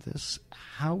decide this?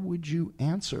 How would you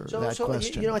answer that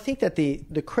question? I think that the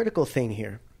critical thing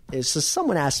here is, so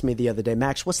someone asked me the other day,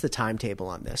 Max, what's the timetable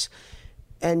on this?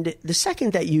 And the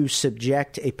second that you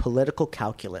subject a political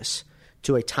calculus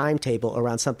to a timetable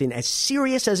around something as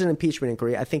serious as an impeachment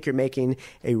inquiry, I think you're making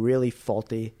a really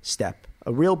faulty step,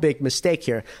 a real big mistake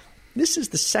here. This is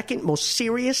the second most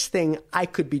serious thing I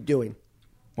could be doing.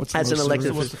 What's as an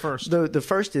elected What's the first? The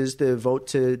first is the vote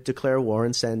to declare war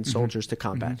and send soldiers to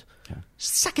combat.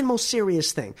 Second most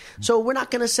serious thing. So we're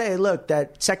not going to say, look,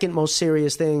 that second most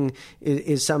serious thing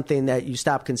is something that you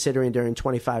stop considering during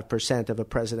 25% of a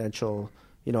presidential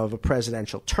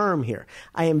term here.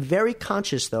 I am very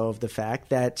conscious, though, of the fact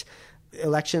that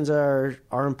elections are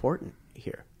important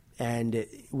here. And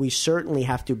we certainly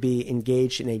have to be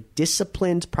engaged in a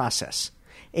disciplined process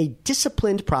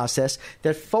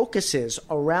that focuses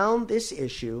around this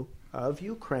issue of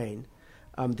Ukraine,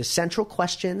 the central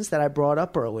questions that I brought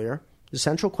up earlier,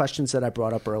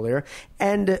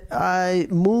 and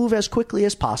move as quickly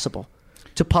as possible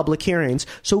to public hearings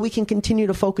so we can continue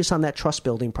to focus on that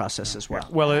trust-building process as well.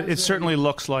 Well, it certainly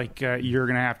looks like you're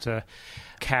going to have to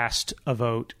cast a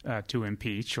vote to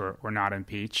impeach or not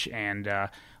impeach, and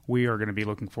we are going to be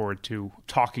looking forward to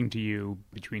talking to you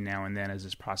between now and then as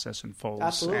this process unfolds.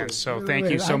 Absolutely. And so thank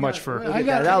you so much for...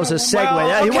 That was a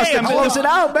segue. He wants to close it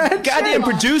out, man. Goddamn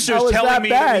producer's telling me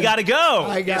that we got to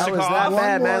go. That was that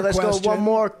bad, man. Let's go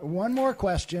one more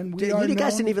question. You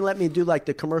guys didn't even let me do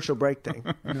the commercial break thing.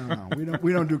 No,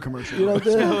 we don't do commercial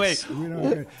breaks.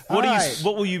 Wait,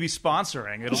 what will you be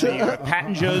sponsoring? It'll be Pat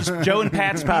and Joe and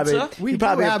Pat's Pizza? You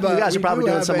guys are probably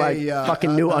doing some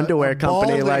fucking new underwear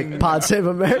company like Pod Save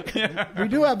America. We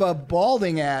do have a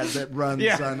balding ad that runs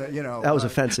on, That was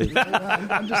offensive.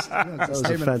 I'm just, that was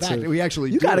offensive. We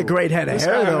actually You got a great head of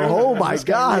hair, though. Oh, my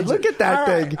God. Look at that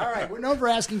thing. All right. We're known for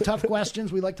asking tough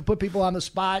questions. We like to put people on the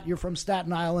spot. You're from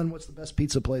Staten Island. What's the best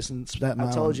pizza place in Staten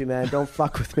Island? I told you, man. Don't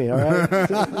fuck with me, all right?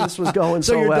 This was going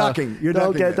so you're well. Ducking. You're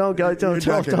ducking.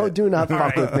 Do not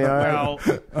fuck with me, all right?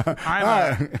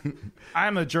 Well,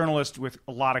 I'm a journalist with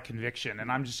a lot of conviction,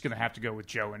 and I'm just going to have to go with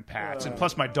Joe and Pat's. And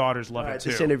plus, my daughters love it,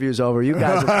 too. This interview's over. You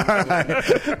guys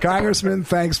are... Congressman,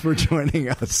 thanks for joining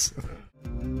us.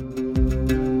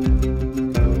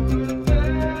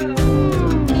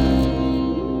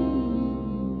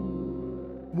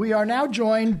 We are now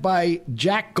joined by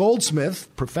Jack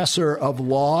Goldsmith, professor of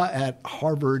law at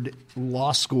Harvard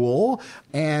Law School,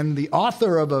 and the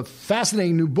author of a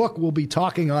fascinating new book we'll be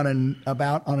talking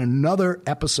about on another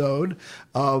episode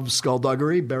of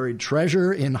Skullduggery, Buried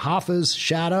Treasure in Hoffa's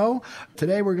Shadow.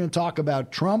 Today we're going to talk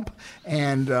about Trump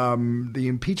and the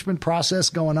impeachment process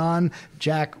going on.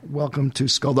 Jack, welcome to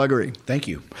Skullduggery. Thank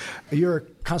you. You're a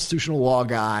constitutional law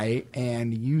guy,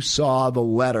 and you saw the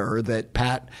letter that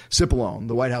Pat Cipollone,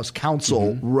 the White House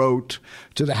counsel, wrote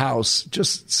to the House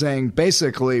just saying,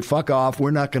 basically, fuck off,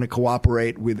 we're not going to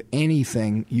cooperate with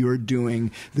anything you're doing.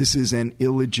 This is an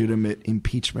illegitimate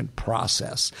impeachment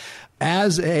process.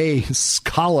 As a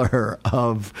scholar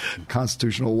of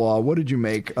constitutional law, what did you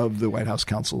make of the White House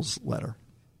counsel's letter?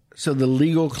 So the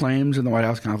legal claims in the White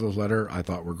House counsel's letter I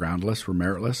thought were groundless, were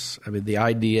meritless. I mean, the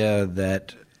idea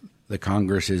that the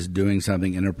Congress is doing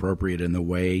something inappropriate in the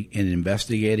way in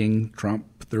investigating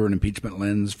Trump through an impeachment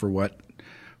lens for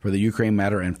the Ukraine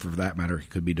matter, and for that matter, he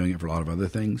could be doing it for a lot of other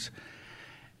things.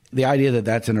 The idea that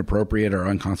that's inappropriate or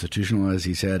unconstitutional, as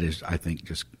he said, is, I think,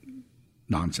 just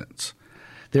nonsense.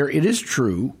 It is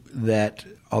true that,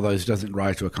 although this doesn't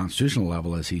rise to a constitutional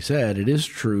level, as he said, it is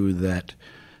true that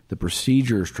the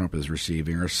procedures Trump is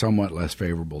receiving are somewhat less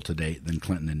favorable to date than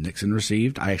Clinton and Nixon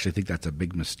received. I actually think that's a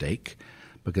big mistake,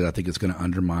 because I think it's going to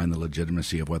undermine the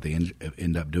legitimacy of what they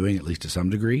end up doing, at least to some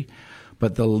degree.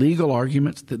 But the legal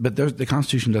arguments, the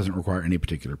Constitution doesn't require any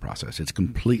particular process. It's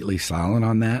completely silent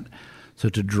on that. So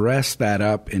to dress that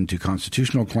up into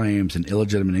constitutional claims and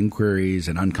illegitimate inquiries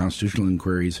and unconstitutional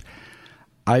inquiries,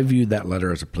 I viewed that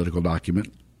letter as a political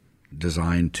document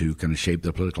designed to kind of shape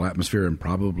the political atmosphere, and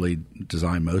probably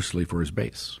designed mostly for his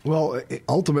base. Well,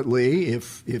 ultimately,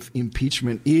 if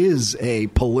impeachment is a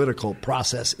political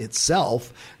process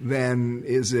itself, then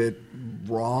is it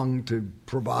wrong to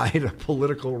provide a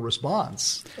political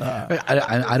response?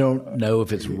 I don't know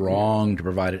if it's wrong to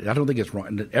provide it. I don't think it's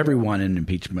wrong. Everyone in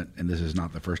impeachment, and this is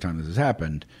not the first time this has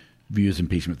happened, views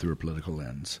impeachment through a political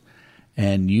lens.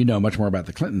 And you know much more about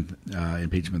the Clinton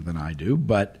impeachment than I do,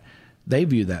 but they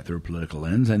view that through a political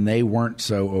lens, and they weren't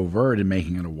so overt in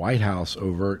making it a White House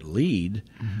overt lead,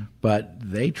 but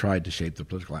they tried to shape the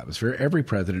political atmosphere. Every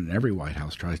president in every White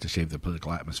House tries to shape the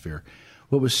political atmosphere.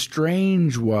 What was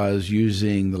strange was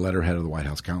using the letterhead of the White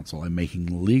House counsel and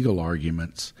making legal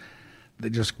arguments that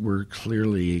just were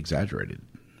clearly exaggerated.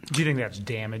 Do you think that's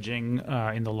damaging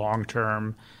in the long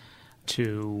term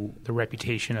to the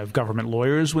reputation of government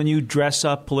lawyers when you dress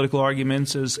up political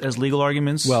arguments as legal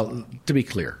arguments? Well, to be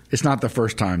clear, it's not the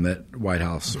first time that White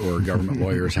House or government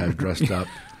lawyers have dressed up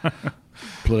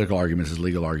political arguments as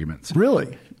legal arguments.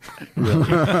 Really?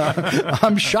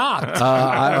 I'm shocked.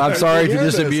 I'm sorry to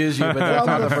disabuse you, but that's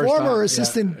not the first time. Former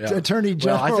assistant attorney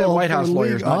general. Well, I said White House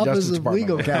lawyers, not Office Justice of Department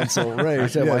Legal lawyers. Counsel. Right. I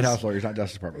said White House lawyers, not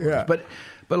Justice Department lawyers.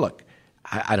 But look,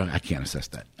 I can't assess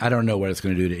that. I don't know what it's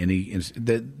going to do to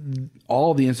any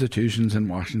all the institutions in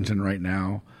Washington right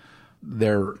now.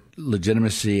 Their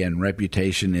legitimacy and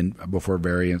reputation before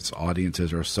various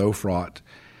audiences are so fraught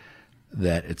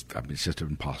that it's just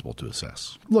impossible to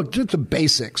assess. Look, just the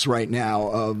basics right now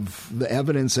of the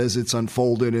evidence as it's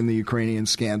unfolded in the Ukrainian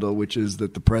scandal, which is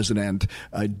that the president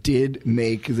did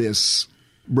make this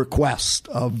request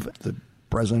of the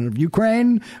president of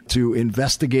Ukraine to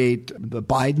investigate the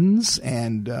Bidens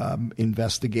and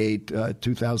investigate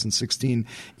 2016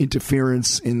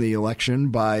 interference in the election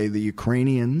by the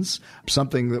Ukrainians,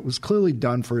 something that was clearly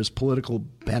done for his political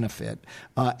benefit,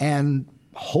 and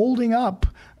holding up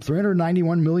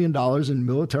 $391 million in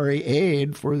military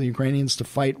aid for the Ukrainians to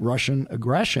fight Russian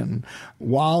aggression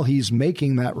while he's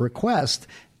making that request.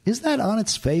 Is that on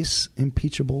its face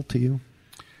impeachable to you?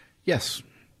 Yes.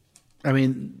 I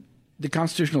mean, the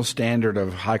constitutional standard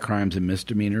of high crimes and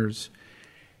misdemeanors,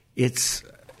 it's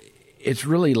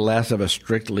really less of a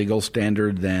strict legal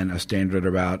standard than a standard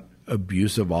about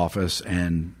abuse of office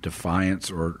and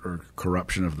defiance or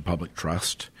corruption of the public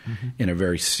trust in a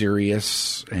very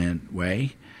serious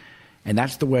way. And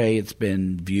that's the way it's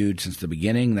been viewed since the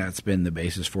beginning. That's been the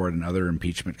basis for it in other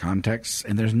impeachment contexts.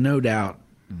 And there's no doubt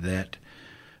that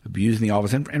abusing the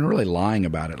office and really lying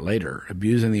about it later,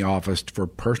 abusing the office for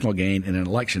personal gain in an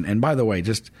election. And by the way,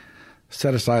 just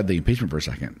set aside the impeachment for a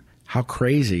second. How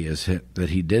crazy is it that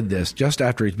he did this just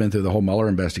after he's been through the whole Mueller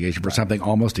investigation for something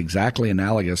almost exactly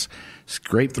analogous,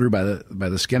 scraped through by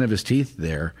the skin of his teeth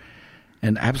there,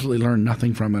 and absolutely learned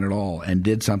nothing from it at all, and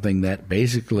did something that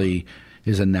basically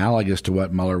is analogous to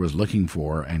what Mueller was looking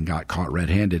for and got caught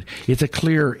red-handed. It's a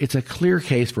clear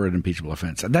case for an impeachable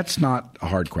offense. That's not a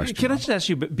hard question. Can I just ask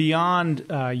you, beyond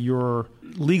your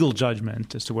legal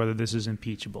judgment as to whether this is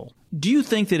impeachable, do you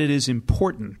think that it is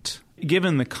important,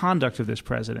 given the conduct of this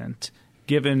president,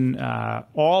 given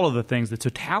all of the things, the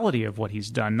totality of what he's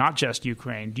done, not just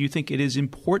Ukraine, do you think it is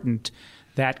important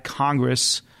that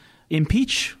Congress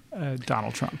impeach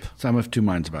Donald Trump? So I'm of two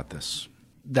minds about this.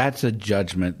 That's a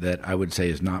judgment that I would say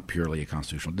is not purely a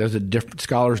constitutional.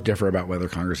 Scholars differ about whether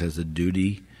Congress has a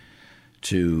duty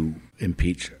to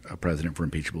impeach a president for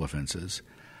impeachable offenses.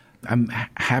 I'm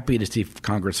happy to see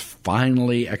Congress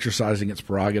finally exercising its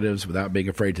prerogatives without being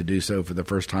afraid to do so for the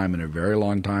first time in a very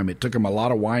long time. It took them a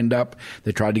lot of wind up.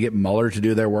 They tried to get Mueller to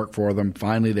do their work for them.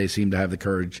 Finally, they seem to have the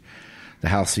courage The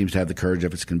House seems to have the courage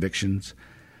of its convictions.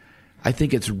 I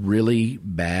think it's really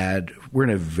bad. We're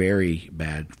in a very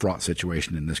bad, fraught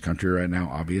situation in this country right now,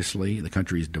 obviously. The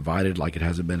country is divided like it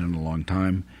hasn't been in a long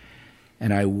time.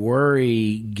 And I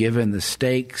worry, given the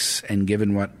stakes and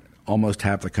given what almost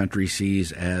half the country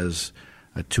sees as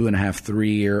a 2.5,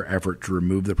 3 year effort to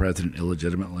remove the president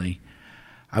illegitimately,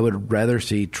 I would rather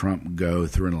see Trump go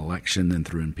through an election than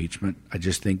through impeachment. I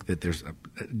just think that there's a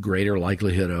greater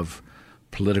likelihood of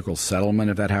political settlement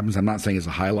if that happens. I'm not saying it's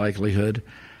a high likelihood.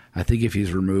 I think if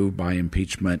he's removed by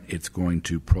impeachment, it's going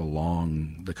to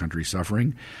prolong the country's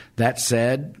suffering. That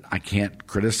said, I can't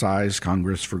criticize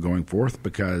Congress for going forward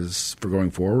because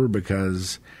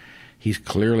he's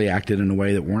clearly acted in a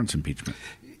way that warrants impeachment.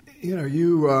 You know,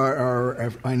 you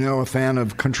are, I know, a fan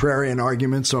of contrarian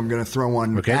arguments, so I'm going to throw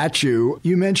one at you.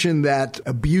 You mentioned that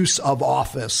abuse of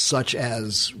office, such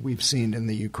as we've seen in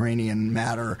the Ukrainian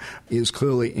matter, is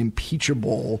clearly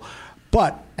impeachable.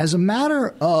 But as a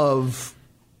matter of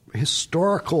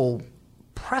historical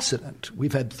precedent,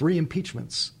 we've had 3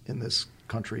 impeachments in this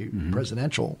country,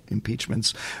 presidential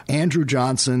impeachments. Andrew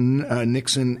Johnson,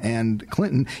 Nixon, and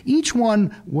Clinton. Each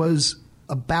one was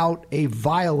about a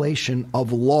violation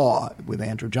of law. With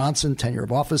Andrew Johnson, Tenure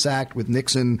of Office Act. With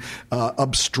Nixon,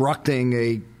 obstructing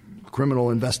a criminal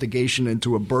investigation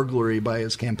into a burglary by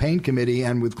his campaign committee.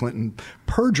 And with Clinton,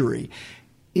 perjury.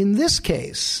 In this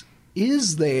case,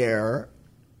 is there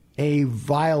a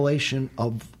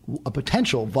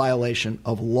potential violation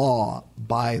of law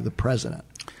by the president?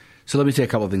 So let me say a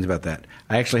couple of things about that.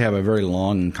 I actually have a very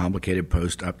long and complicated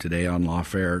post up today on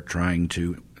Lawfare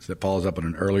that follows up on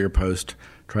an earlier post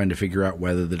trying to figure out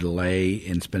whether the delay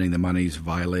in spending the monies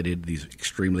violated these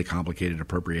extremely complicated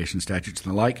appropriation statutes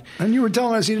and the like. And you were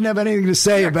telling us you didn't have anything to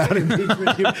say about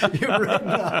impeachment. You've written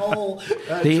a whole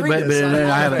treatise.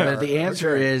 But the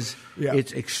answer is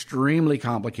it's extremely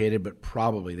complicated, but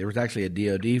probably. There was actually a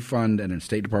DOD fund and a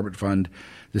State Department fund.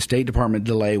 The State Department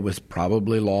delay was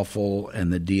probably lawful,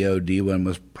 and the DOD one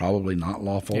was probably not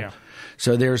lawful. Yeah.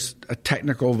 So there's a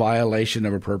technical violation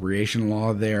of appropriation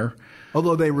law there.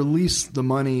 Although they released the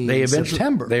money in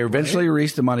September. They eventually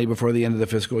released the money before the end of the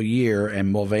fiscal year,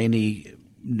 and Mulvaney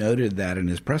noted that in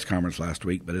his press conference last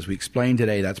week. But as we explained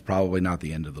today, that's probably not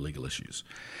the end of the legal issues.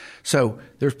 So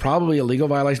there's probably a legal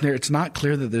violation there. It's not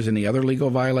clear that there's any other legal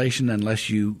violation unless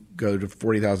you go to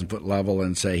 40,000-foot level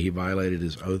and say he violated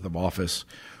his oath of office,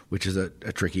 which is a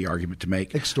tricky argument to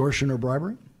make. Extortion or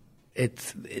bribery?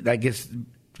 It's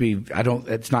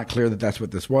not clear that that's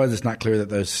what this was. It's not clear that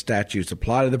those statutes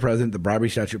apply to the president. The bribery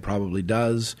statute probably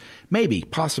does. Maybe,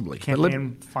 possibly.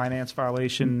 Campaign finance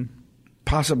violation?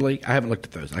 Possibly. I haven't looked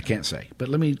at those. I can't say. But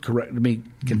let me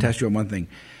contest you on one thing.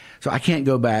 So I can't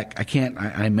go back.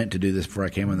 I meant to do this before I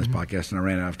came on this podcast, and I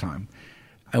ran out of time.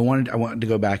 I wanted to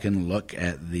go back and look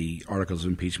at the articles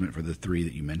of impeachment for the 3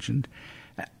 that you mentioned.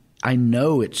 I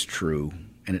know it's true,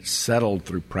 and it's settled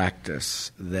through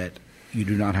practice, that you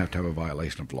do not have to have a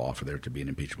violation of law for there to be an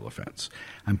impeachable offense.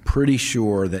 I'm pretty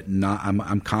sure that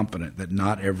I'm confident that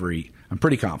not every – I'm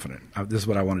pretty confident. This is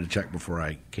what I wanted to check before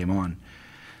I came on,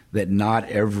 that not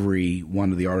every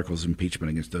one of the articles of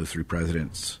impeachment against those 3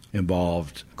 presidents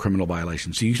involved criminal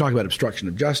violations. So you talk about obstruction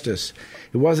of justice.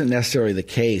 It wasn't necessarily the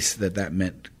case that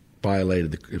meant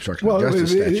violated the obstruction of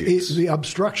justice statutes. The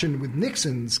obstruction with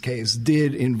Nixon's case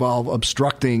did involve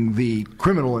obstructing the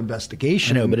criminal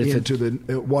investigation into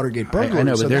the Watergate burglary. I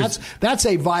know, but so that's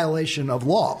a violation of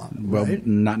law. Well, right?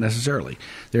 Not necessarily.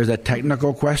 There's a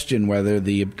technical question whether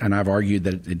and I've argued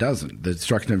that it doesn't. The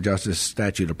obstruction of justice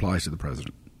statute applies to the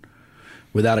president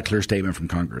without a clear statement from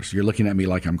Congress. You're looking at me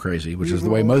like I'm crazy, which is the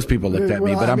way most people looked at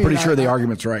me, but I'm pretty sure the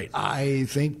argument's right. I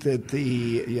think that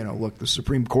the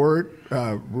Supreme Court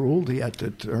ruled he had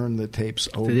to turn the tapes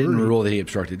over. They didn't rule that he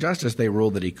obstructed justice. They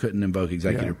ruled that he couldn't invoke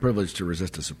executive privilege to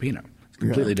resist a subpoena. It's a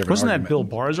completely different Wasn't argument. that Bill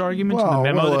Barr's argument in the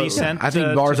memo that he sent? I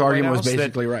think Barr's argument was House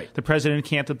basically right. The president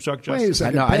can't obstruct justice. Wait a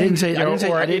second. No, I didn't say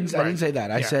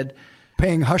that. I said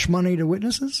paying hush money to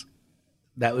witnesses?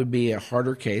 That would be a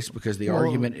harder case because the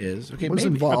argument is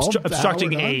involved.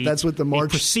 Obstructing that's what the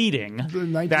March proceeding. The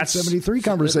 1973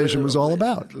 conversation was all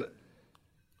about.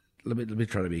 Let me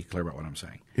try to be clear about what I'm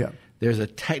saying. Yeah. There's a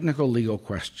technical legal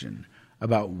question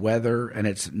about whether, and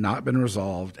it's not been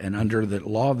resolved, and under the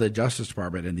law of the Justice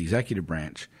Department and the executive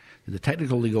branch, there's a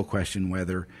technical legal question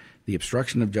whether the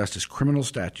obstruction of justice criminal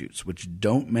statutes, which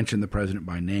don't mention the president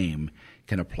by name,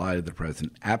 can apply to the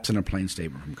president, absent a plain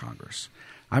statement from Congress.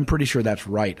 I'm pretty sure that's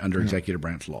right under executive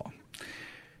branch law.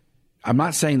 I'm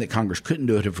not saying that Congress couldn't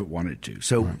do it if it wanted to.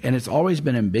 So, and it's always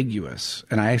been ambiguous,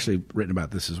 and I actually written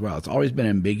about this as well. It's always been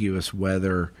ambiguous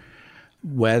whether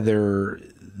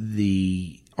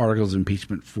the articles of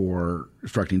impeachment for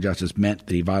obstructing justice meant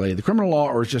that he violated the criminal law,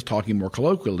 or is just talking more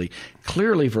colloquially.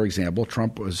 Clearly, for example,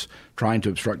 Trump was trying to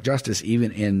obstruct justice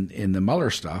even in the Mueller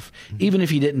stuff, even if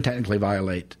he didn't technically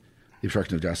violate the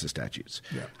obstruction of justice statutes.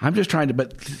 Yeah. I'm just trying to –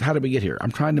 but how did we get here?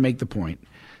 I'm trying to make the point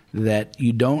that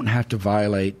you don't have to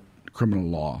violate criminal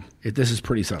law. This is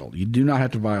pretty subtle. You do not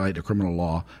have to violate a criminal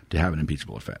law to have an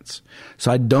impeachable offense.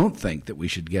 So I don't think that we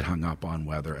should get hung up on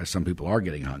whether, as some people are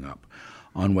getting hung up,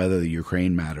 on whether the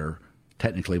Ukraine matter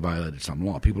technically violated some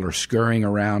law. People are scurrying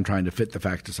around trying to fit the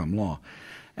facts to some law.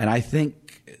 And I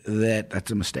think that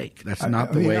that's a mistake. That's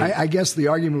not the way. I guess the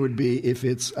argument would be if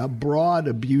it's a broad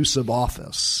abuse of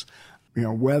office,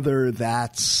 whether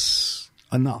that's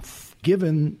enough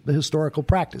given the historical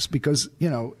practice. Because,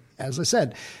 as I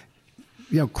said,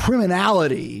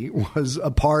 criminality was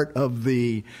a part of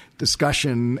the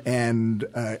discussion and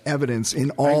evidence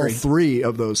in all three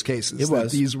of those cases. It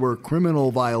was. These were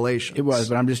criminal violations. It was,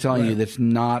 but I'm just telling you that's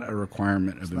not a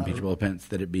requirement of impeachable offense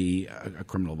that it be a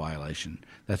criminal violation.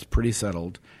 That's pretty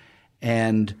settled.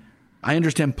 And I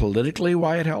understand politically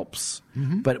why it helps,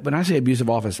 but when I say abuse of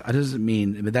office, that doesn't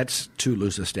mean that's too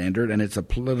loose a standard, and it's a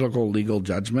political legal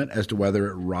judgment as to whether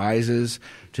it rises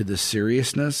to the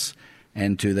seriousness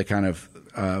and to the kind of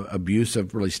abuse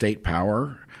of really state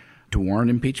power to warrant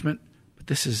impeachment. But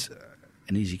this is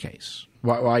an easy case.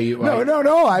 Why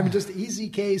No. I'm just easy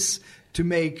case to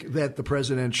make that the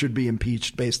president should be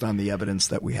impeached based on the evidence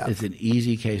that we have. It's an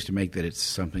easy case to make that it's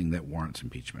something that warrants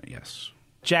impeachment, yes.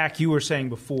 Jack, you were saying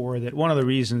before that one of the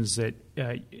reasons that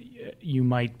you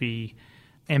might be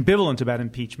ambivalent about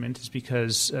impeachment is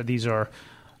because these are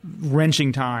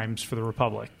wrenching times for the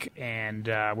Republic, and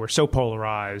we're so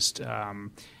polarized.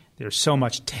 There's so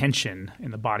much tension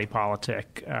in the body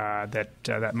politic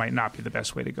that might not be the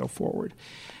best way to go forward.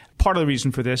 Part of the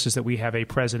reason for this is that we have a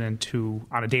president who,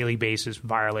 on a daily basis,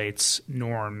 violates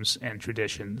norms and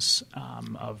traditions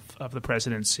of the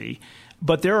presidency.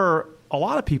 But there are a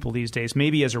lot of people these days,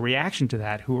 maybe as a reaction to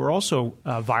that, who are also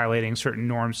violating certain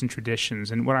norms and traditions.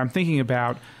 And what I'm thinking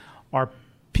about are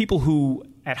people who,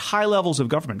 at high levels of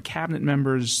government, cabinet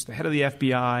members, the head of the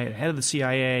FBI, the head of the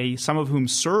CIA, some of whom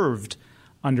served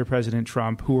under President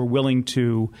Trump, who are willing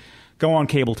to go on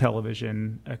cable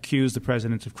television, accuse the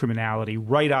president of criminality,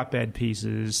 write op-ed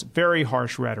pieces, very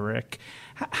harsh rhetoric.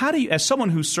 How do you, as someone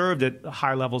who served at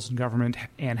high levels in government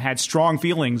and had strong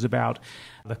feelings about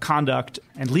the conduct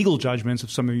and legal judgments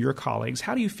of some of your colleagues,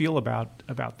 how do you feel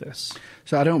about this?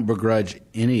 So I don't begrudge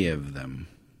any of them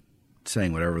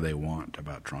saying whatever they want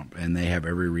about Trump, and they have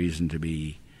every reason to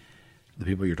be, the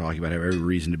people you're talking about have every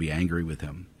reason to be angry with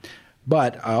him.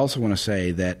 But I also want to say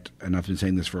that, and I've been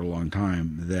saying this for a long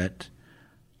time, that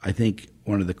I think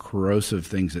one of the corrosive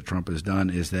things that Trump has done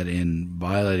is that in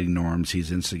violating norms,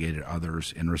 he's instigated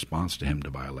others in response to him to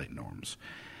violate norms.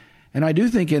 And I do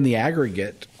think in the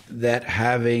aggregate that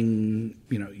having,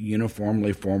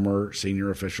 uniformly former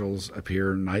senior officials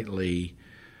appear nightly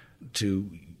to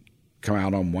come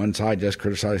out on one side just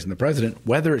criticizing the president,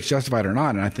 whether it's justified or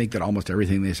not, and I think that almost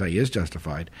everything they say is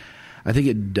justified, I think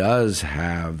it does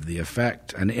have the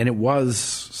effect, and it was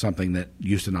something that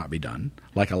used to not be done,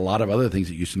 like a lot of other things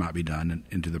that used to not be done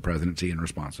into the presidency in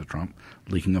response to Trump.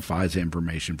 Leaking of FISA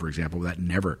information, for example, that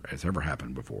never has ever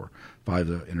happened before,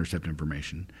 FISA intercept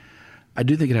information. I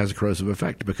do think it has a corrosive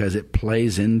effect because it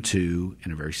plays into,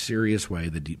 in a very serious way,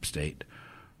 the deep state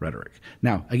rhetoric.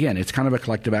 Now, again, it's kind of a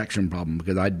collective action problem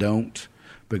because I don't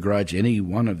begrudge any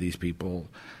one of these people.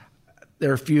 There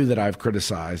are a few that I've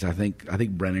criticized. I think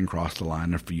Brennan crossed the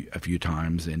line a few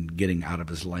times in getting out of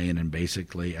his lane and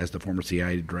basically, as the former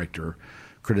CIA director,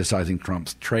 criticizing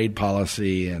Trump's trade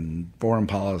policy and foreign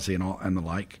policy and the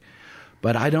like.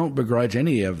 But I don't begrudge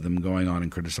any of them going on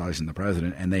and criticizing the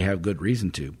president, and they have good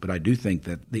reason to. But I do think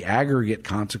that the aggregate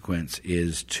consequence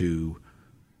is to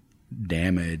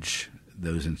damage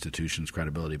those institutions'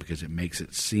 credibility because it makes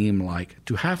it seem like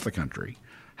to half the country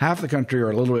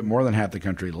or a little bit more than half the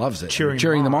country loves it,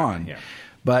 cheering them on. Yeah.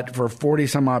 But for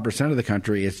 40-some-odd% of the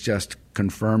country, it's just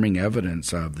confirming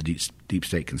evidence of the deep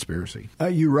state conspiracy.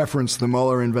 You referenced the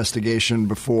Mueller investigation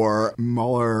before.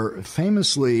 Mueller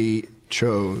famously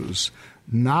chose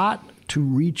not to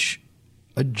reach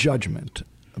a judgment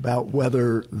about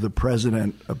whether the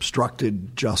president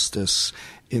obstructed justice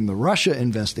in the Russia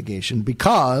investigation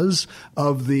because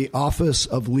of the Office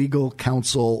of Legal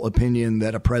Counsel opinion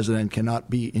that a president cannot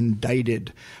be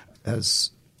indicted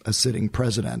as a sitting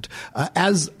president.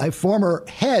 As a former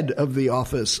head of the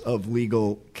Office of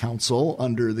Legal Counsel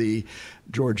under the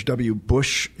George W.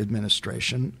 Bush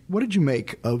administration, what did you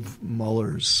make of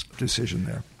Mueller's decision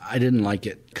there? I didn't like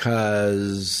it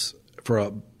because for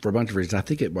a for a bunch of reasons. I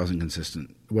think it wasn't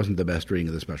consistent. It wasn't the best reading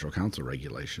of the special counsel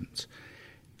regulations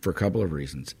for a couple of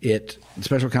reasons. The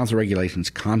special counsel regulations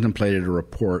contemplated a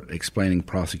report explaining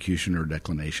prosecution or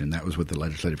declination. That was what the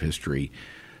legislative history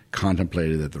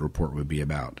contemplated that the report would be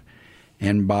about.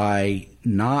 And by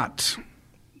not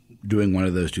doing one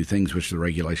of those two things, which the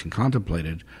regulation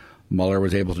contemplated, Mueller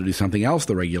was able to do something else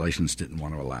the regulations didn't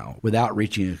want to allow without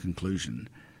reaching a conclusion.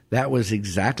 That was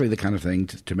exactly the kind of thing,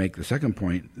 to make the second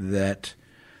point, that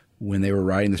when they were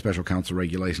writing the special counsel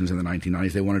regulations in the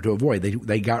 1990s, they wanted to avoid.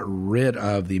 They got rid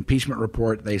of the impeachment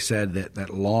report. They said that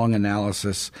long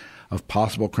analysis of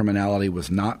possible criminality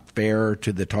was not fair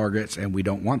to the targets, and we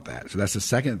don't want that. So that's the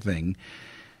second thing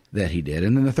that he did.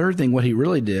 And then the third thing, what he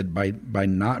really did by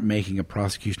not making a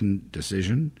prosecution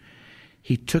decision,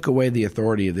 he took away the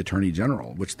authority of the Attorney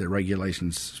General, which the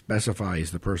regulations specify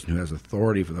is the person who has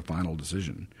authority for the final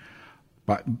decision,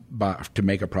 to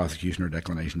make a prosecution or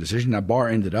declination decision. Now, Barr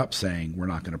ended up saying we're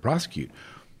not going to prosecute,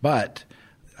 but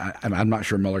I'm not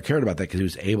sure Mueller cared about that because he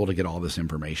was able to get all this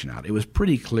information out. It was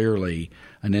pretty clearly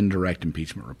an indirect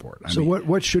impeachment report.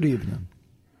 What should he have done?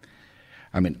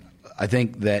 I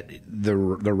think that the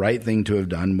right thing to have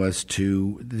done was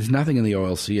there's nothing in the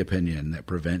OLC opinion that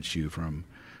prevents you from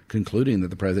concluding that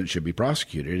the president should be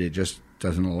prosecuted. It just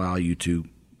doesn't allow you to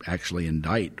actually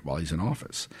indict while he's in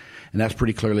office. And that's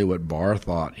pretty clearly what Barr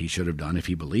thought he should have done if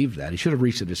he believed that. He should have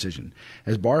reached a decision.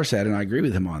 As Barr said, and I agree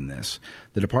with him on this,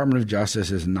 the Department of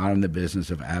Justice is not in the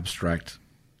business of abstract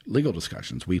legal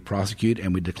discussions. We prosecute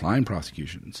and we decline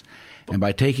prosecutions. And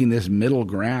by taking this middle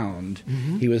ground,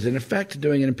 he was in effect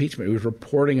doing an impeachment. He was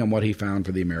reporting on what he found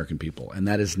for the American people. And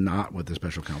that is not what the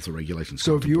special counsel regulations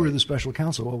So if you were the special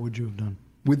counsel, what would you have done?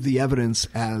 With the evidence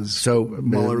as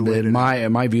Mueller laid it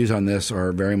out? My views on this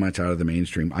are very much out of the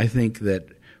mainstream. I think that,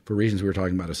 for reasons we were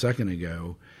talking about a second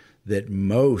ago, that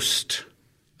most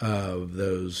of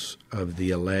the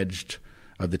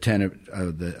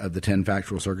 10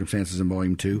 factual circumstances in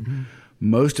Volume 2,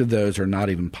 most of those are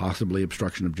not even possibly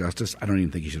obstruction of justice. I don't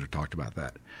even think he should have talked about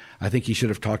that. I think he should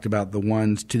have talked about the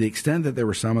ones, to the extent that there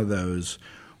were some of those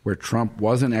where Trump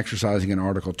wasn't exercising an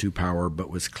Article 2 power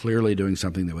but was clearly doing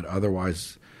something that would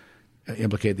otherwise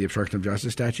implicate the obstruction of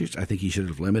justice statutes. I think he should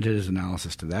have limited his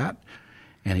analysis to that,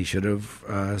 and he should have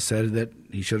said that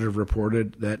he should have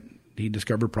reported that he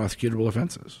discovered prosecutable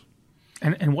offenses.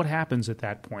 And what happens at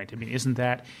that point? I mean, isn't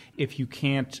that, if you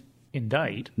can't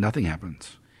indict, nothing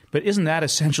happens? But isn't that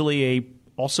essentially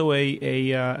also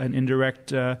an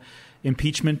indirect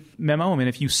impeachment memo? I mean,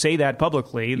 if you say that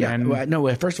publicly, then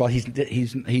no. First of all, he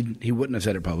wouldn't have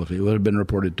said it publicly. It would have been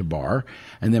reported to Barr,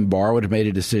 and then Barr would have made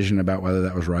a decision about whether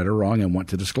that was right or wrong and what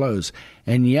to disclose.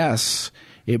 And yes,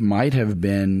 it might have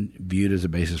been viewed as a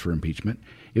basis for impeachment.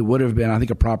 It would have been. I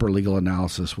think a proper legal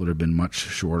analysis would have been much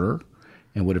shorter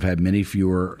and would have had many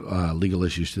fewer legal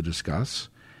issues to discuss.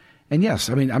 And yes,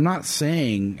 I mean, I'm not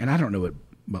saying, and I don't know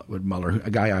what Mueller,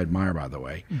 a guy I admire, by the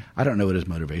way, I don't know what his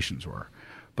motivations were.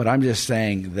 But I'm just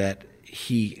saying that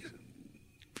he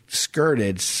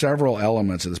skirted several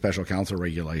elements of the special counsel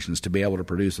regulations to be able to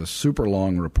produce a super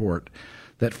long report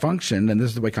that functioned, and this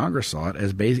is the way Congress saw it,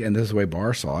 and this is the way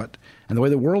Barr saw it, and the way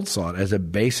the world saw it, as a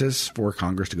basis for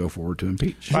Congress to go forward to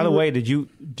impeach. By the way, do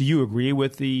you agree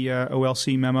with the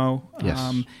OLC memo?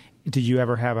 Yes. Did you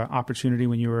ever have an opportunity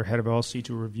when you were head of OLC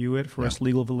to review it for its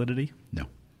legal validity? No.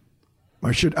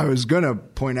 I was going to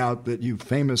point out that you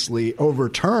famously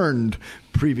overturned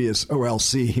previous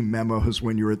OLC memos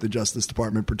when you were at the Justice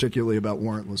Department, particularly about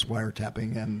warrantless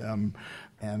wiretapping and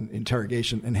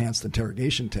enhanced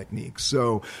interrogation techniques.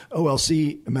 So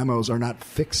OLC memos are not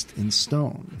fixed in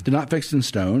stone. They're not fixed in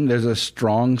stone. There's a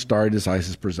strong stare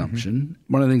decisis presumption.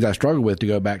 One of the things I struggled with, to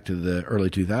go back to the early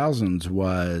 2000s,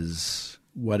 was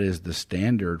what is the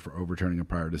standard for overturning a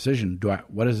prior decision?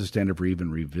 What is the standard for even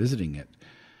revisiting it?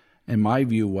 And my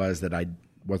view was that I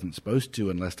wasn't supposed to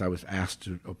unless I was asked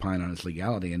to opine on its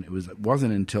legality. And it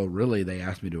wasn't until really they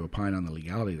asked me to opine on the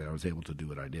legality that I was able to do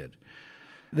what I did.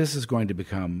 This is going to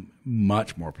become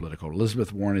much more political.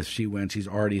 Elizabeth Warren, if she wins, she's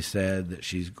already said that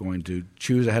she's going to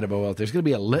choose a head of OLC. There's going to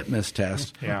be a litmus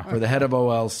test for the head of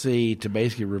OLC to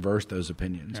basically reverse those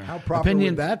opinions. How proper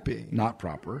would that be? Not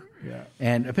proper. Yeah.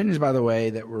 And opinions, by the way,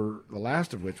 that were the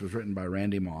last of which was written by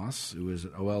Randy Moss, who was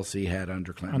an OLC head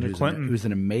under Clinton. Who's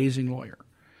an amazing lawyer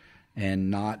and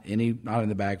not in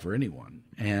the bag for anyone.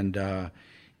 And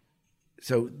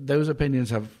so those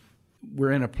opinions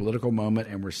we're in a political moment,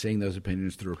 and we're seeing those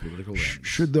opinions through a political lens.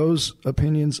 Should those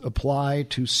opinions apply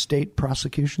to state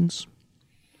prosecutions?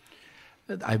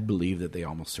 I believe that they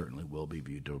almost certainly will be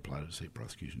viewed to apply to state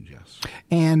prosecutions, yes.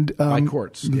 And by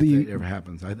courts, if it ever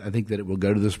happens. I think that it will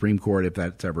go to the Supreme Court if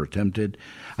that's ever attempted.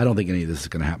 I don't think any of this is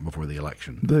going to happen before the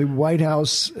election. The White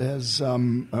House has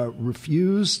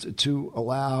refused to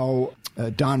allow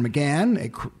Don McGahn, a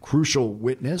crucial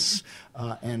witness,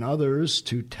 and others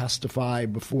to testify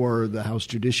before the House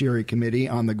Judiciary Committee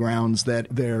on the grounds that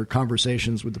their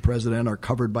conversations with the president are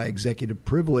covered by executive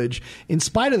privilege, in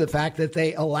spite of the fact that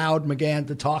they allowed McGahn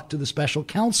to talk to the special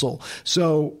counsel.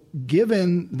 So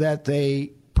given that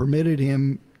they permitted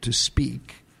him to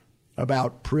speak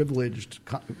about privileged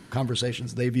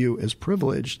conversations they view as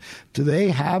privileged, do they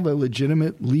have a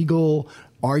legitimate legal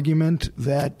argument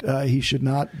that he should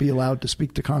not be allowed to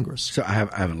speak to Congress? So I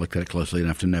haven't looked at it closely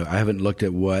enough to know. I haven't looked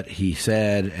at what he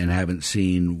said and haven't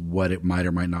seen what it might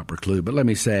or might not preclude. But let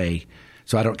me say,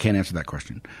 so I can't answer that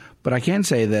question. But I can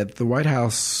say that the White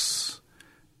House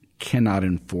cannot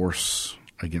enforce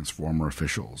against former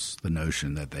officials the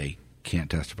notion that they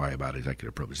can't testify about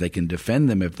executive privilege. They can defend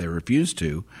them if they refuse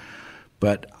to,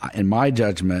 but in my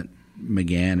judgment,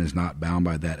 McGahn is not bound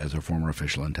by that as a former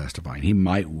official in testifying. He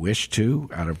might wish to,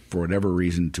 for whatever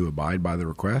reason, to abide by the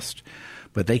request,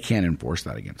 but they can't enforce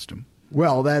that against him.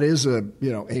 Well, that is a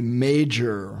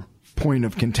major point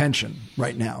of contention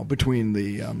right now between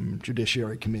the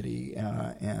Judiciary Committee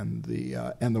and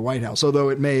the White House, although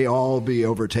it may all be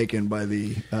overtaken by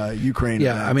the Ukraine.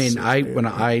 Yeah, I mean, when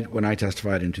I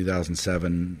testified in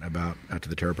 2007 about after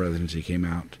the terror presidency came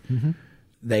out,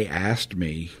 they asked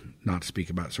me not to speak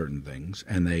about certain things,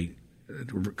 and they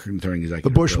concerning executive the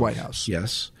Bush privilege. White House,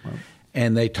 yes. Wow.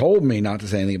 And they told me not to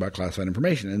say anything about classified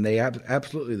information. And they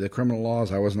absolutely, the criminal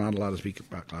laws, I was not allowed to speak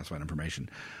about classified information.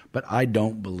 But I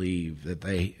don't believe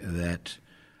that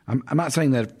I'm not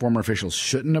saying that former officials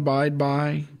shouldn't abide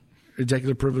by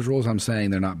executive privilege rules. I'm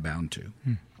saying they're not bound to.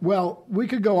 Well, we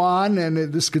could go on, and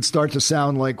this could start to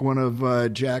sound like one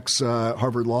of Jack's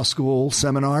Harvard Law School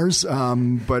seminars,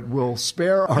 but we'll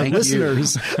spare our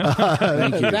listeners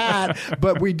that.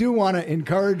 But we do want to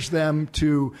encourage them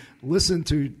to listen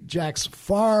to Jack's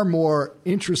far more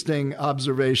interesting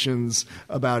observations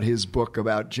about his book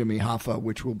about Jimmy Hoffa,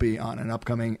 which will be on an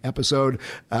upcoming episode.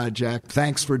 Jack,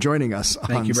 thanks for joining us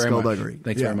on Skullduggery.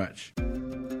 Thanks very much.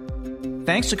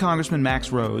 Thanks to Congressman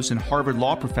Max Rose and Harvard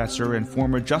Law professor and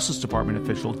former Justice Department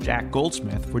official Jack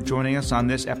Goldsmith for joining us on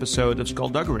this episode of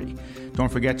Skullduggery.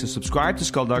 Don't forget to subscribe to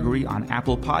Skullduggery on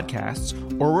Apple Podcasts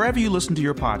or wherever you listen to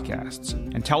your podcasts.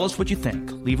 And tell us what you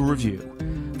think. Leave a review.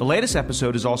 The latest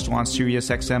episode is also on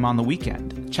SiriusXM on the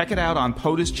weekend. Check it out on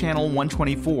POTUS Channel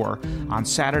 124 on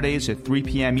Saturdays at 3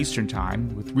 p.m. Eastern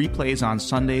Time, with replays on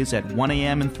Sundays at 1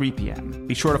 a.m. and 3 p.m.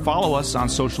 Be sure to follow us on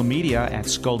social media at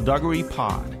Skullduggery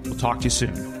Pod. We'll talk to you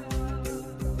soon.